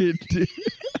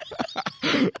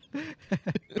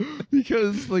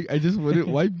 Because like I just wouldn't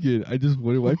wipe it. I just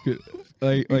wouldn't wipe it.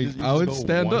 Like You like just- you I just would go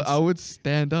stand up. once? I would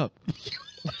stand up.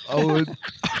 I would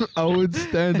I would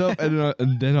stand up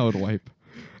and then I would wipe.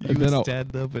 You And then would I'll,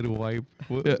 stand up and wipe.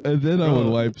 What? yeah, and then I would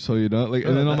Bro. wipe, so you know, like,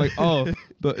 and Bro, then I'm that- like,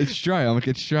 oh, it's dry. I'm like,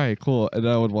 it's dry, cool. And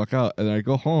then I would walk out, and then I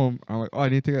go home. I'm like, oh, I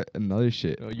need to get another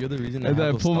shit. Oh, you're the reason. And then I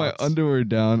have pull those my thoughts. underwear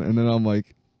down, and then I'm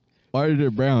like, why is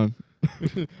it brown?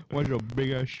 Why is there a big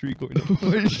ass streak going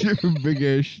Why is there a big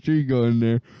ass streak going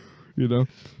there? You know,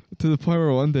 to the point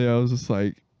where one day I was just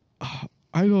like, "Ah,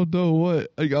 I don't know what.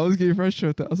 Like I was getting frustrated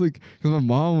with that. I was like, because my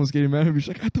mom was getting mad at me. She's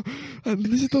like, I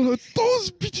listen to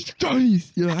those bitches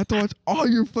Johnnies. You know, I have to watch all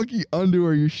your fucking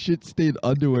underwear, your shit stained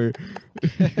underwear.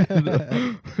 You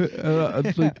know? And I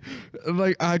was like,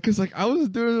 cause like I was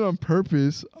doing it on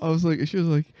purpose. I was like, she was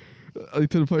like to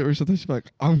the point where sometimes she's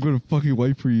like, I'm gonna fucking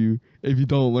wipe for you if you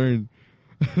don't learn.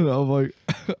 And I'm like,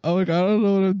 I don't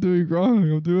know what I'm doing wrong.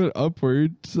 I'm doing it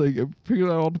upwards. Like I'm picking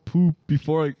out all the poop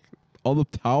before like all the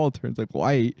towel turns like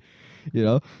white, you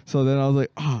know. So then I was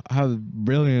like, I have a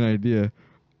brilliant idea.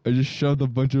 I just shoved a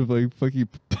bunch of like fucking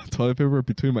toilet paper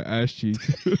between my ass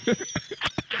cheeks.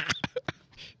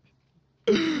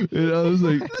 And I was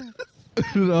like,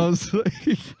 and I was like,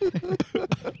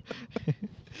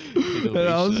 and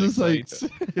I was just like,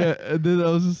 yeah. And then I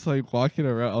was just like walking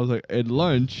around. I was like, at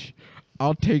lunch,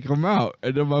 I'll take them out,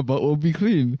 and then my butt will be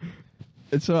clean.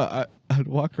 And so I'd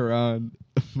walk around,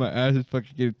 my ass is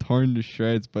fucking getting torn to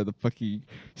shreds by the fucking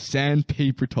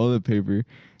sandpaper toilet paper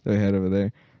that I had over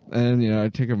there. And, you know,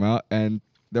 I'd take them out, and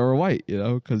they were white, you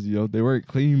know, because, you know, they weren't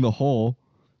cleaning the hole.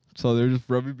 So they're just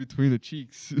rubbing between the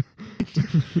cheeks.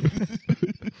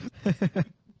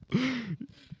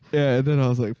 Yeah, and then I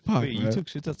was like, fuck, Wait, man. you took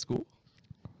shits at school?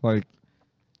 Like,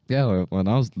 yeah, like, when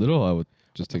I was little, I would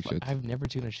just take shits. I've never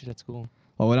taken a shit at school.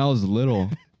 Well, when I was little,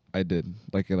 I did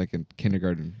like in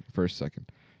kindergarten, first, second,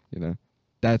 you know,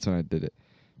 that's when I did it.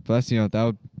 But that's, you know, that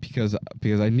would because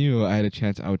I knew I had a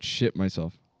chance I would shit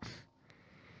myself.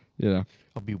 You know,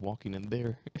 I'll be walking in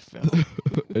there. It fell.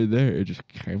 and there it just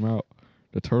came out.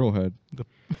 The turtle head. The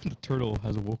turtle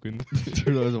has awoken. The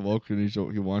turtle hasn't woken. He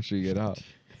wants you to get out.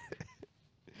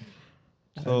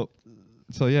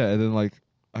 So yeah, and then like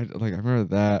I remember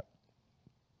that.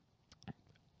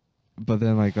 But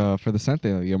then, like, for the scent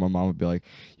thing, like, yeah, my mom would be like,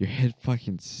 your head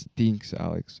fucking stinks,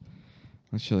 Alex.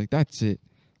 And she's like, that's it.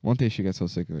 One day she got so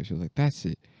sick of it, she was like, that's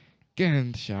it. Get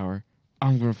in the shower.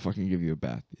 I'm going to fucking give you a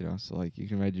bath, you know? So, like, you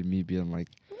can imagine me being,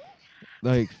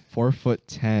 like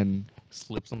 4'10".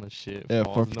 Slips on the shit. Yeah,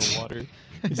 Falls in the water.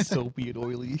 It's soapy and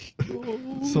oily.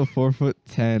 So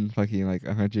 4'10", fucking, like,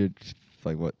 100,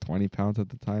 like, what, 20 pounds at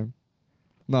the time?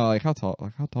 No, like, how tall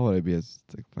would I be as,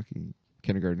 like, fucking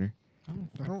kindergartner?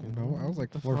 I don't know. I was like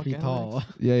The 4 fuck, feet Alex? tall.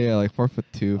 Yeah, like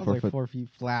 4'2", I was 4 like foot. 4 feet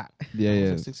flat. Yeah, I was yeah.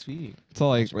 like 6 feet. So,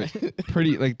 like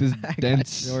pretty, like, this I got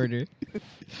dense. shorter.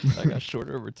 I got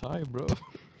shorter over time, bro.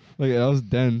 Like I was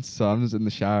dense, so I'm just in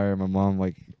the shower. And my mom,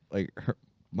 like her,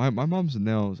 my mom's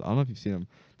nails. I don't know if you've seen them.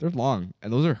 They're long,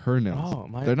 and those are her nails. Oh,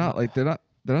 they're not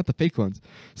the fake ones.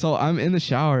 So I'm in the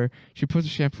shower. She puts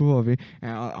the shampoo over me,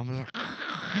 and I'm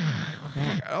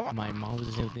like, My mom was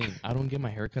the same thing. I don't get my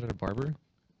hair cut at a barber.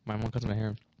 My mom cuts my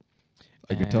hair.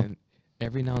 I can tell. And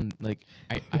every now and like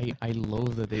I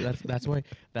loathe the day. That's why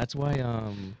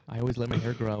I always let my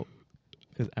hair grow out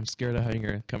because I'm scared of having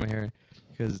her cut my hair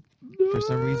because for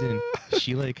some reason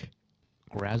she like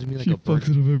grabs me like she a bird. fucks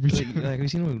it up every Like, time. have you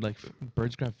seen when like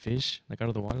birds grab fish like out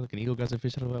of the water, like an eagle grabs a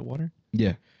fish out of that water?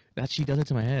 Yeah. That she does it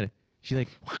to my head. She like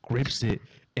grips it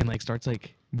and like starts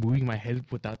like moving my head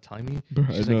without telling me. Bro,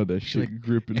 I She's know like- that she's shit like-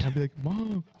 gripping. And I'll be like,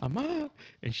 Mom, I'm up.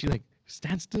 And she like,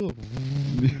 stand still.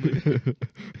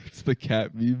 It's the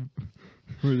cat meme.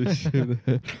 Where they shit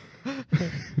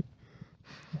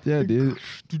Yeah, dude.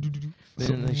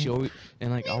 Then like she always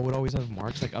and like I would always have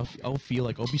marks. Like I'll feel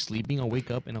like I'll be sleeping. I'll wake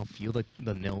up and I'll feel like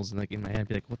the nails like in my head.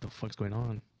 Be like, what the fuck's going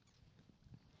on?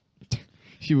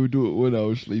 She would do it when I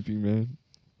was sleeping, man.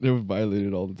 They were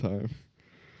violated all the time.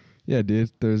 Yeah,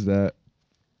 dude. There's that.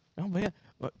 Oh, but yeah.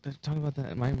 But talking about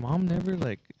that, my mom never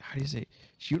like. How do you say?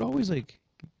 She would always like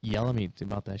yell at me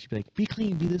about that. She'd be like, "Be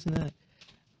clean, do this and that."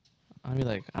 I'd be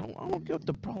like, I don't get what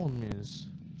the problem is.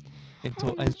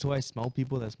 Until I smell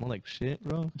people that smell like shit,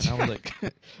 bro. And I was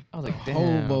like, damn.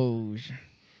 Hobos.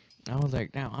 I was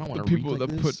like, damn, I don't The want to people that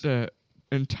this. put that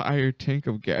entire tank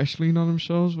of gasoline on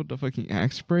themselves with the fucking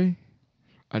axe spray.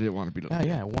 I didn't want to be the Yeah,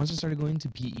 yeah. Once I started going to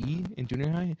PE in junior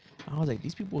high, I was like,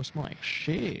 these people smell like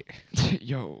shit.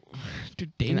 Yo,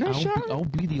 dude, they And not shower? I'll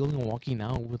be the only one walking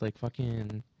out with like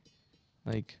fucking,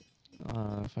 like,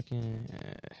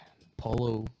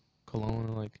 Polo cologne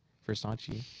or like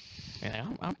Versace.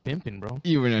 And I'm pimping, bro.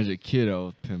 Even as a kid, I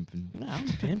was pimping. Nah, I'm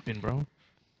pimping, bro.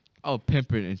 Oh,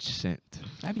 pimping and scent.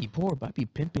 I'd be poor, but I'd be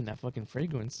pimping that fucking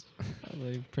fragrance.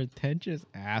 Like pretentious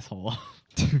asshole.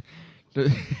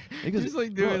 Because, He's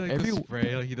like bro, doing like the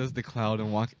spray, like he does the cloud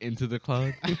and walk into the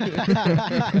cloud.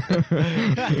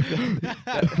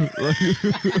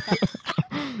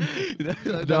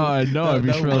 No, I know, I'd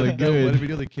be smelling good. That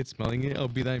video, the kid smelling it, I'll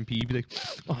be that in PE, be like,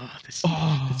 oh,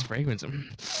 this fragrance.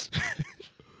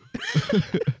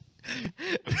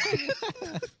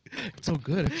 It's so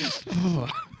good. Oh.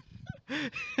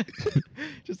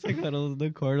 Just like huddles in the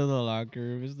corner of the locker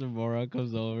room. Mr. Mora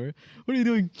comes over. What are you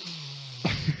doing?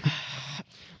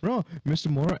 Bro, Mr.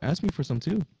 Mora asked me for some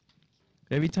too.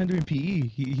 Every time during PE,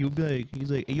 he'll be like, he's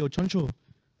like, hey yo, Choncho.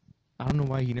 I don't know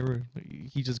why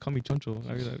he just called me Choncho.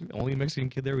 I was like, only Mexican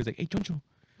kid there was like, hey Choncho.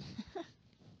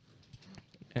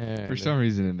 And For some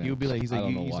reason, he'll be like, he's like, I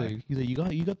don't know why. he's like,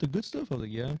 you got the good stuff. I was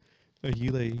like, yeah. And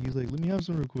he's like, let me have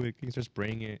some real quick. He starts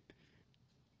spraying it.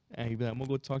 And he'd be like, I'm gonna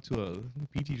go talk to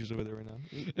PE teachers over there right now.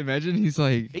 Imagine he's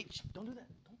like, Hey, don't do that.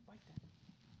 Don't bite that.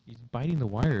 He's biting the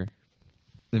wire.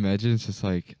 imagine it's just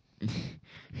like,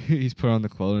 he's put on the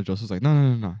clothes and Joseph's like,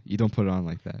 no, you don't put it on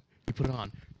like that. You put it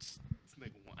on. It's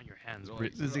like on your hands. Or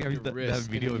like, Your it's like that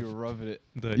video. you rub it.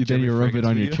 The Then Jeremy you rub it Fragrance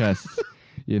on your video. chest,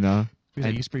 you know? He's like,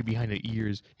 And- you spray behind the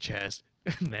ears, chest,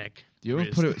 neck. You ever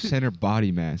wrist. put it center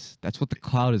body mass? That's what the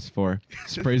cloud is for.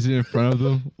 Sprays it in front of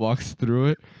them, walks through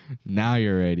it. Now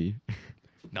you're ready.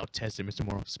 Now test it, Mr.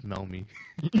 Morrow. Smell me.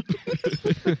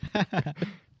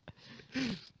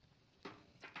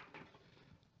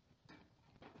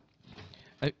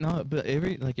 No, but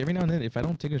every now and then, if I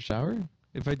don't take a shower,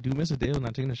 if I do miss a day of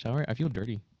not taking a shower, I feel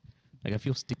dirty. Like I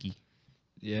feel sticky.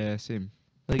 Yeah, same.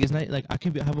 Like it's not like I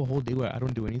can have a whole day where I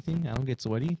don't do anything, I don't get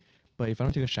sweaty, but if I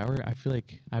don't take a shower, I feel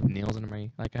like I have nails under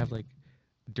my I have like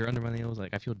dirt under my nails.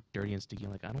 Like I feel dirty and sticky.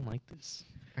 I'm like I don't like this.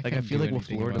 Like, I can't feel do like what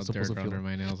anything Florida's about supposed to dirt feel under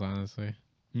like. my nails, honestly.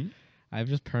 Hmm? I've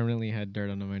just permanently had dirt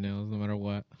under my nails, no matter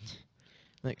what.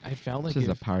 Like I felt like This is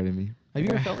a if, part of me. have you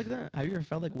ever felt like that? Have you ever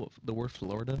felt like what the word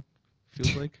Florida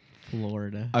feels like?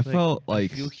 Florida. I felt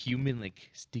like I feel human, like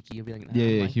sticky. I'll be like, nah, yeah, I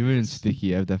don't yeah, like humid and this.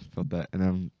 sticky. I've definitely felt that, and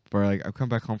I'm where like I come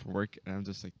back home from work and I'm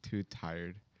just like too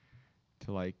tired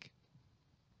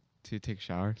to take a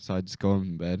shower, so I just go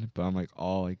in bed. But I'm like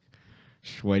all like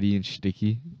sweaty and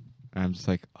sticky, and I'm just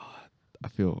like, oh, I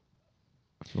feel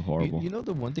horrible. You know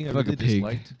the one thing I Feel like a really pig.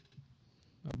 disliked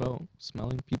about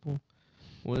smelling people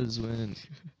was when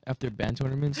after band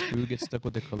tournaments we would get stuck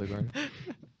with the color guard.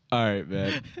 All right,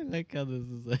 man. I like how this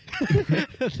is like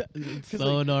it's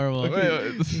so like- normal.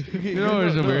 You know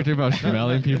what's the weird thing about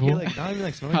smelling people? Okay, like, not even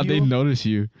like smelling How they people. notice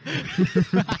you.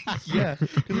 Yeah.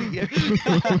 'Cause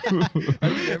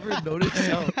have you ever noticed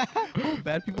how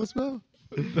bad people smell?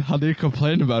 How they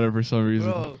complain about it for some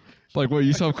reason. Bro, Like, what,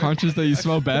 you self-conscious that you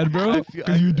smell bad, bro?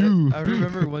 Because you do. I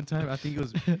remember one time. I think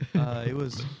it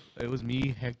was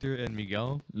me, Hector, and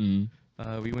Miguel. Mm.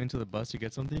 We went to the bus to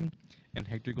get something, and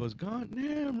Hector goes, "God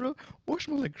damn, bro, what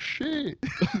smells like shit?"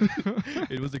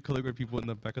 It was the color guard people in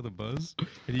the back of the bus,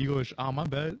 and he goes, "Ah, my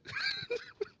bad."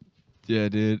 Yeah,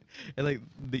 dude. And like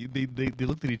they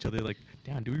looked at each other like,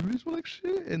 "Damn, do we really smell like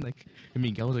shit?" And like, and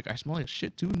Miguel was like, "I smell like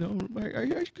shit too." No, are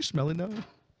you smelling now?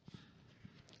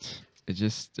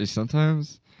 It's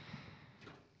sometimes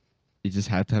you just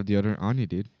have to have deodorant on you,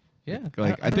 dude. Yeah.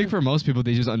 Like, I think for most people,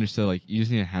 they just understood, like, you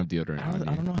just need to have deodorant on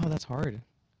I you. don't know how that's hard.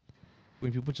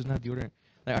 When people just not deodorant.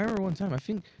 Like I remember one time, I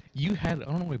think you had I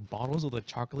don't know like bottles of the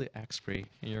chocolate Axe spray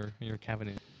in your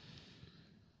cabinet.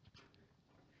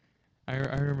 I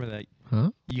remember that Huh?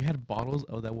 you had bottles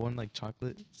of that one like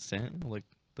chocolate scent, like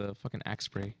the fucking Axe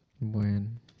spray.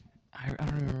 When? I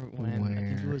don't remember when. I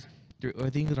think it Where? was. I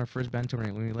think it was our first band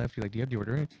tournament when we left. You're like, "Do you have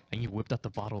deodorant?" And you whipped out the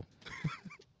bottle.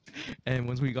 And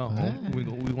once we got home,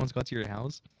 we once got to your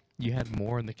house, you had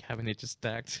more in the cabinet just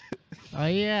stacked. Oh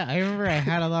yeah, I remember I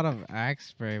had a lot of Axe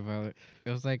spray, but it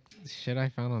was like shit I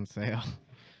found on sale.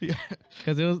 Yeah.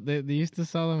 Cause it was they used to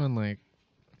sell them in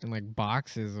like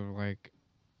boxes of like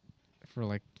for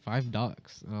like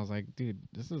 $5, and I was like, dude,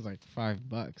 this is like $5.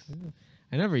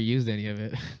 I never used any of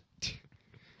it.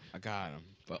 I got them,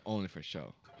 but only for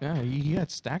show. Yeah, he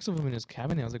had stacks of them in his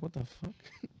cabinet. I was like, "What the fuck?"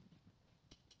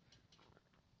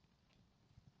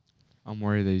 I'm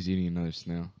worried that he's eating another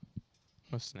snail.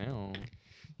 A snail.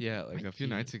 Yeah, like a few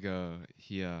Mikey. nights ago,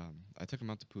 I took him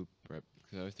out to poop, right?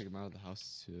 Because I always take him out of the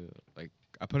house to, like,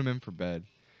 I put him in for bed,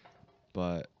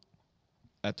 But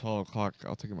at 12 o'clock,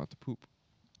 I'll take him out to poop.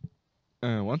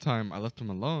 And one time, I left him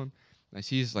alone. And I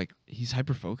see he's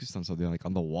hyper focused on something, like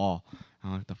on the wall.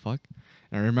 I'm like, what the fuck?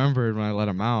 And I remembered when I let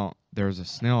him out, there was a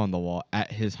snail on the wall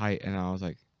at his height, and I was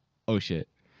like, oh shit.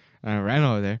 And I ran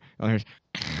over there, and there's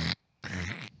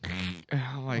and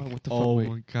I'm like, what the fuck? oh Wait,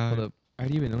 my god. Hold up. I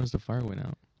didn't even notice the fire went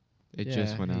out. It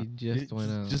just went out. Just went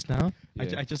out. Just now?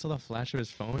 Yeah. I just saw the flash of his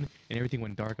phone and everything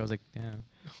went dark. I was like, damn,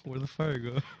 where'd the fire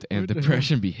go? And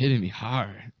depression be hitting me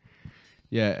hard.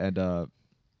 Yeah,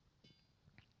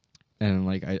 and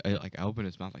like I open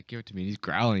his mouth, like give it to me, and he's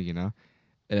growling, you know.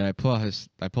 And I pull out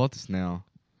the snail,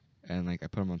 and like I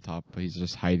put him on top, but he's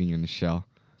just hiding in the shell,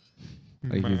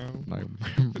 like he's like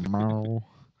meow,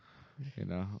 you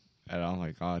know. And I'm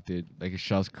like, oh dude, like his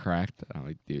shell's cracked. And I'm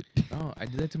like, dude. Oh, I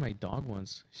did that to my dog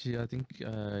once. I think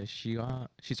she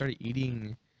started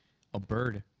eating a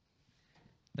bird.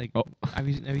 Like, Oh. have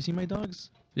you seen my dogs?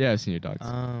 Yeah, I've seen your dogs.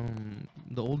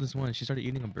 The oldest one, she started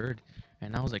eating a bird,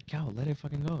 and I was like, cow, let it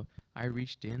fucking go. I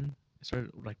reached in,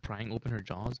 started like prying open her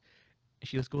jaws, and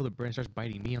she lets go of the bird and starts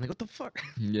biting me. I'm like, what the fuck?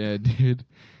 Yeah, dude.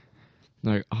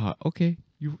 Like, okay,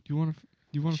 you wanna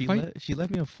fight? She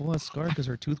left me a full ass scar because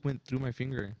her tooth went through my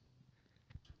finger.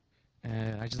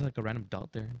 And I just had like a random dot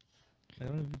there. I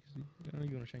don't know if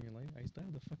you want to shine your light. I used to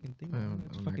have the fucking thing.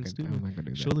 It's fucking stupid. I'm not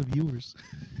gonna do Show that. the viewers.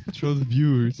 Show the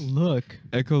viewers. Look.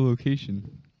 Echolocation.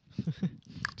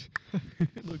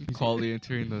 Look, you Quality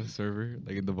entering the server,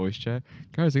 like in the voice chat.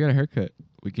 Guys, I got a haircut.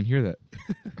 We can hear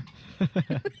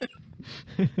that.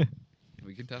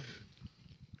 We can tell.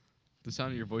 The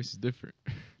sound of your voice is different.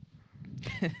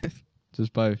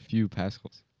 Just by a few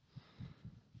pascals.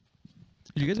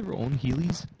 Did you guys ever own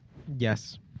Heelys?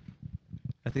 Yes.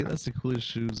 I think that's the coolest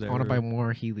shoes I ever. want to buy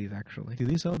more Heelys actually. Do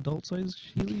they sell adult size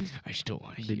Heelys? I still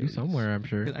want to They do somewhere, I'm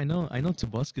sure. 'Cause I know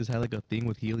Tobuscus had like a thing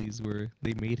with Heelys where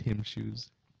they made him shoes.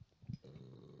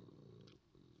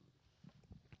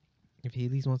 If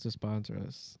Heelys wants to sponsor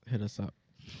us, hit us up.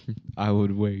 I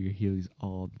would wear your Heelys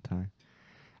all the time.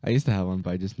 I used to have one,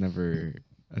 but I just never.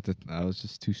 I was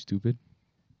just too stupid,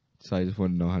 so I just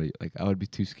wouldn't know how to. Like, I would be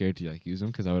too scared to like use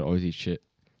them because I would always eat shit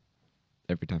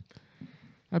every time.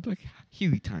 I'd be like,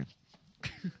 Heely time.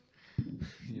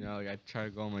 You know, like I'd try to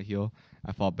go on my heel,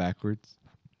 I fall backwards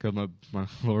because my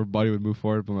lower body would move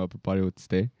forward, but my upper body would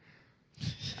stay.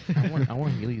 I want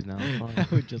Heelys now. I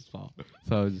would just fall.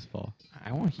 So I would just fall.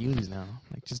 I want Heelys now,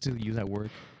 like just to use at work.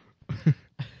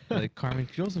 Like, Carmen,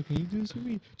 can you do this for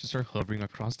me? Just start hovering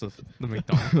across the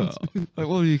McDonald's. Like,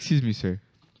 well, excuse me, sir.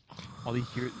 All you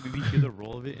hear, we hear the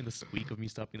roll of it and the squeak of me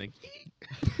stopping. Like,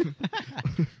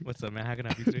 what's up, man? How can I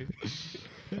help you today?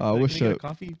 What's Can I get a up?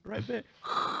 coffee? Right back.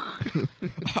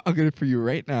 I'll get it for you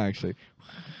right now, actually.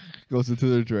 Goes into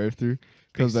the drive-thru,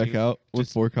 comes They back see- out with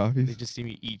just- 4 They coffees. just see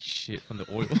me eat shit from the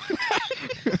oil.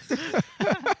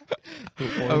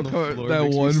 The oil Oh, on the come on, floor that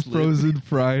makes me one slip. frozen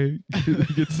fry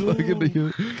gets stuck in the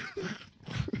heel.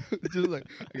 Just like,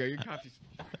 I got your coffee.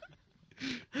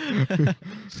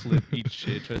 Slip, eat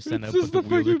shit, try to stand It's up, just but the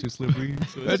the wheels are fucking- too slippery.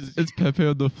 So It's Pepe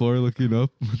on the floor looking up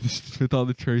with all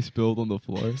the tray spilled on the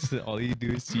floor. so all you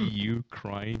do is see you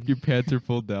crying. Your pants are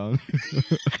pulled down.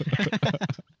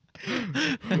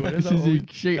 Why does This that is always, a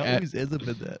shit that at- always ends up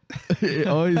at that?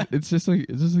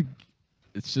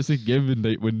 It's just a given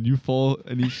that when you fall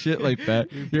and you shit like that,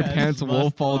 your pants will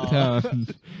must fall fall. down.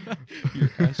 Your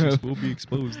ass just will be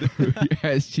exposed. Your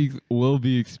ass cheeks will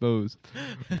be exposed.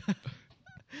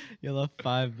 You'll have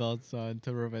 5 belts on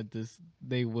to prevent this.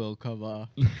 They will come off.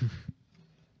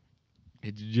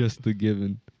 It's just a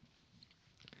given.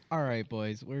 All right,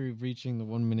 boys. We're reaching the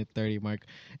 1 minute 30 mark.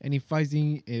 Any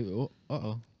fighting?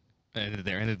 Uh-oh. Ended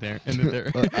there. Ended there.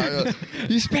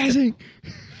 He's spazzing.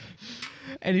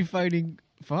 Any fighting?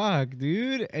 Fuck,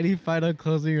 dude. Any final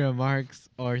closing remarks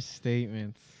or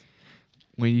statements?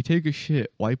 When you take a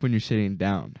shit, wipe when you're sitting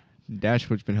down. That's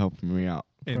what's been helping me out.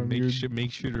 And From make your-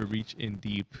 sure to reach in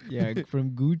deep. Yeah, from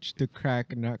gooch to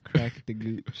crack, not crack to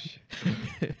gooch.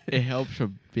 It helps a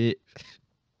bit.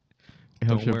 It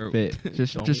helps Don't a wear- bit.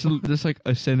 Just don't- just like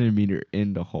a centimeter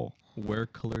in the hole. Wear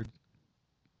colored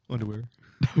underwear.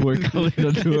 Wear colored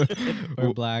underwear.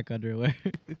 Or black underwear.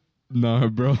 Nah,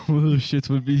 bro. Those shits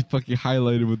would be fucking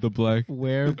highlighted with the black.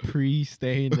 Wear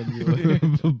pre-stained underwear.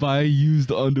 Buy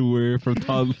used underwear from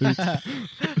toddlers.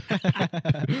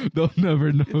 They'll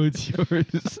never know it's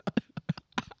yours.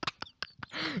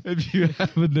 If you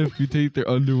happen to amputate their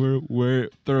underwear, wear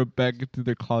it, throw it back into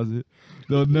their closet.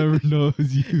 They'll never know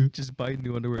it's you. Just buy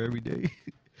new underwear every day.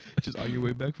 Just on your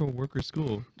way back from work or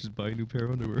school, just buy a new pair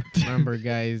of underwear. Remember,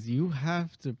 guys, you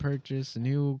have to purchase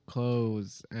new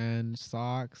clothes and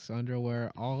socks,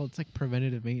 underwear. All it's like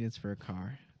preventative maintenance for a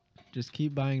car. Just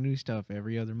keep buying new stuff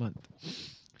every other month.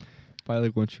 Buy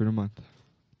like one shirt a month.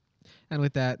 And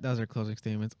with that, those are closing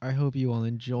statements. I hope you all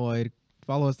enjoyed.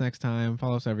 Follow us next time.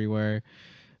 Follow us everywhere.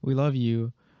 We love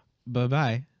you.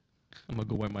 Bye-bye. I'm gonna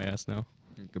go wipe my ass now.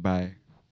 Goodbye.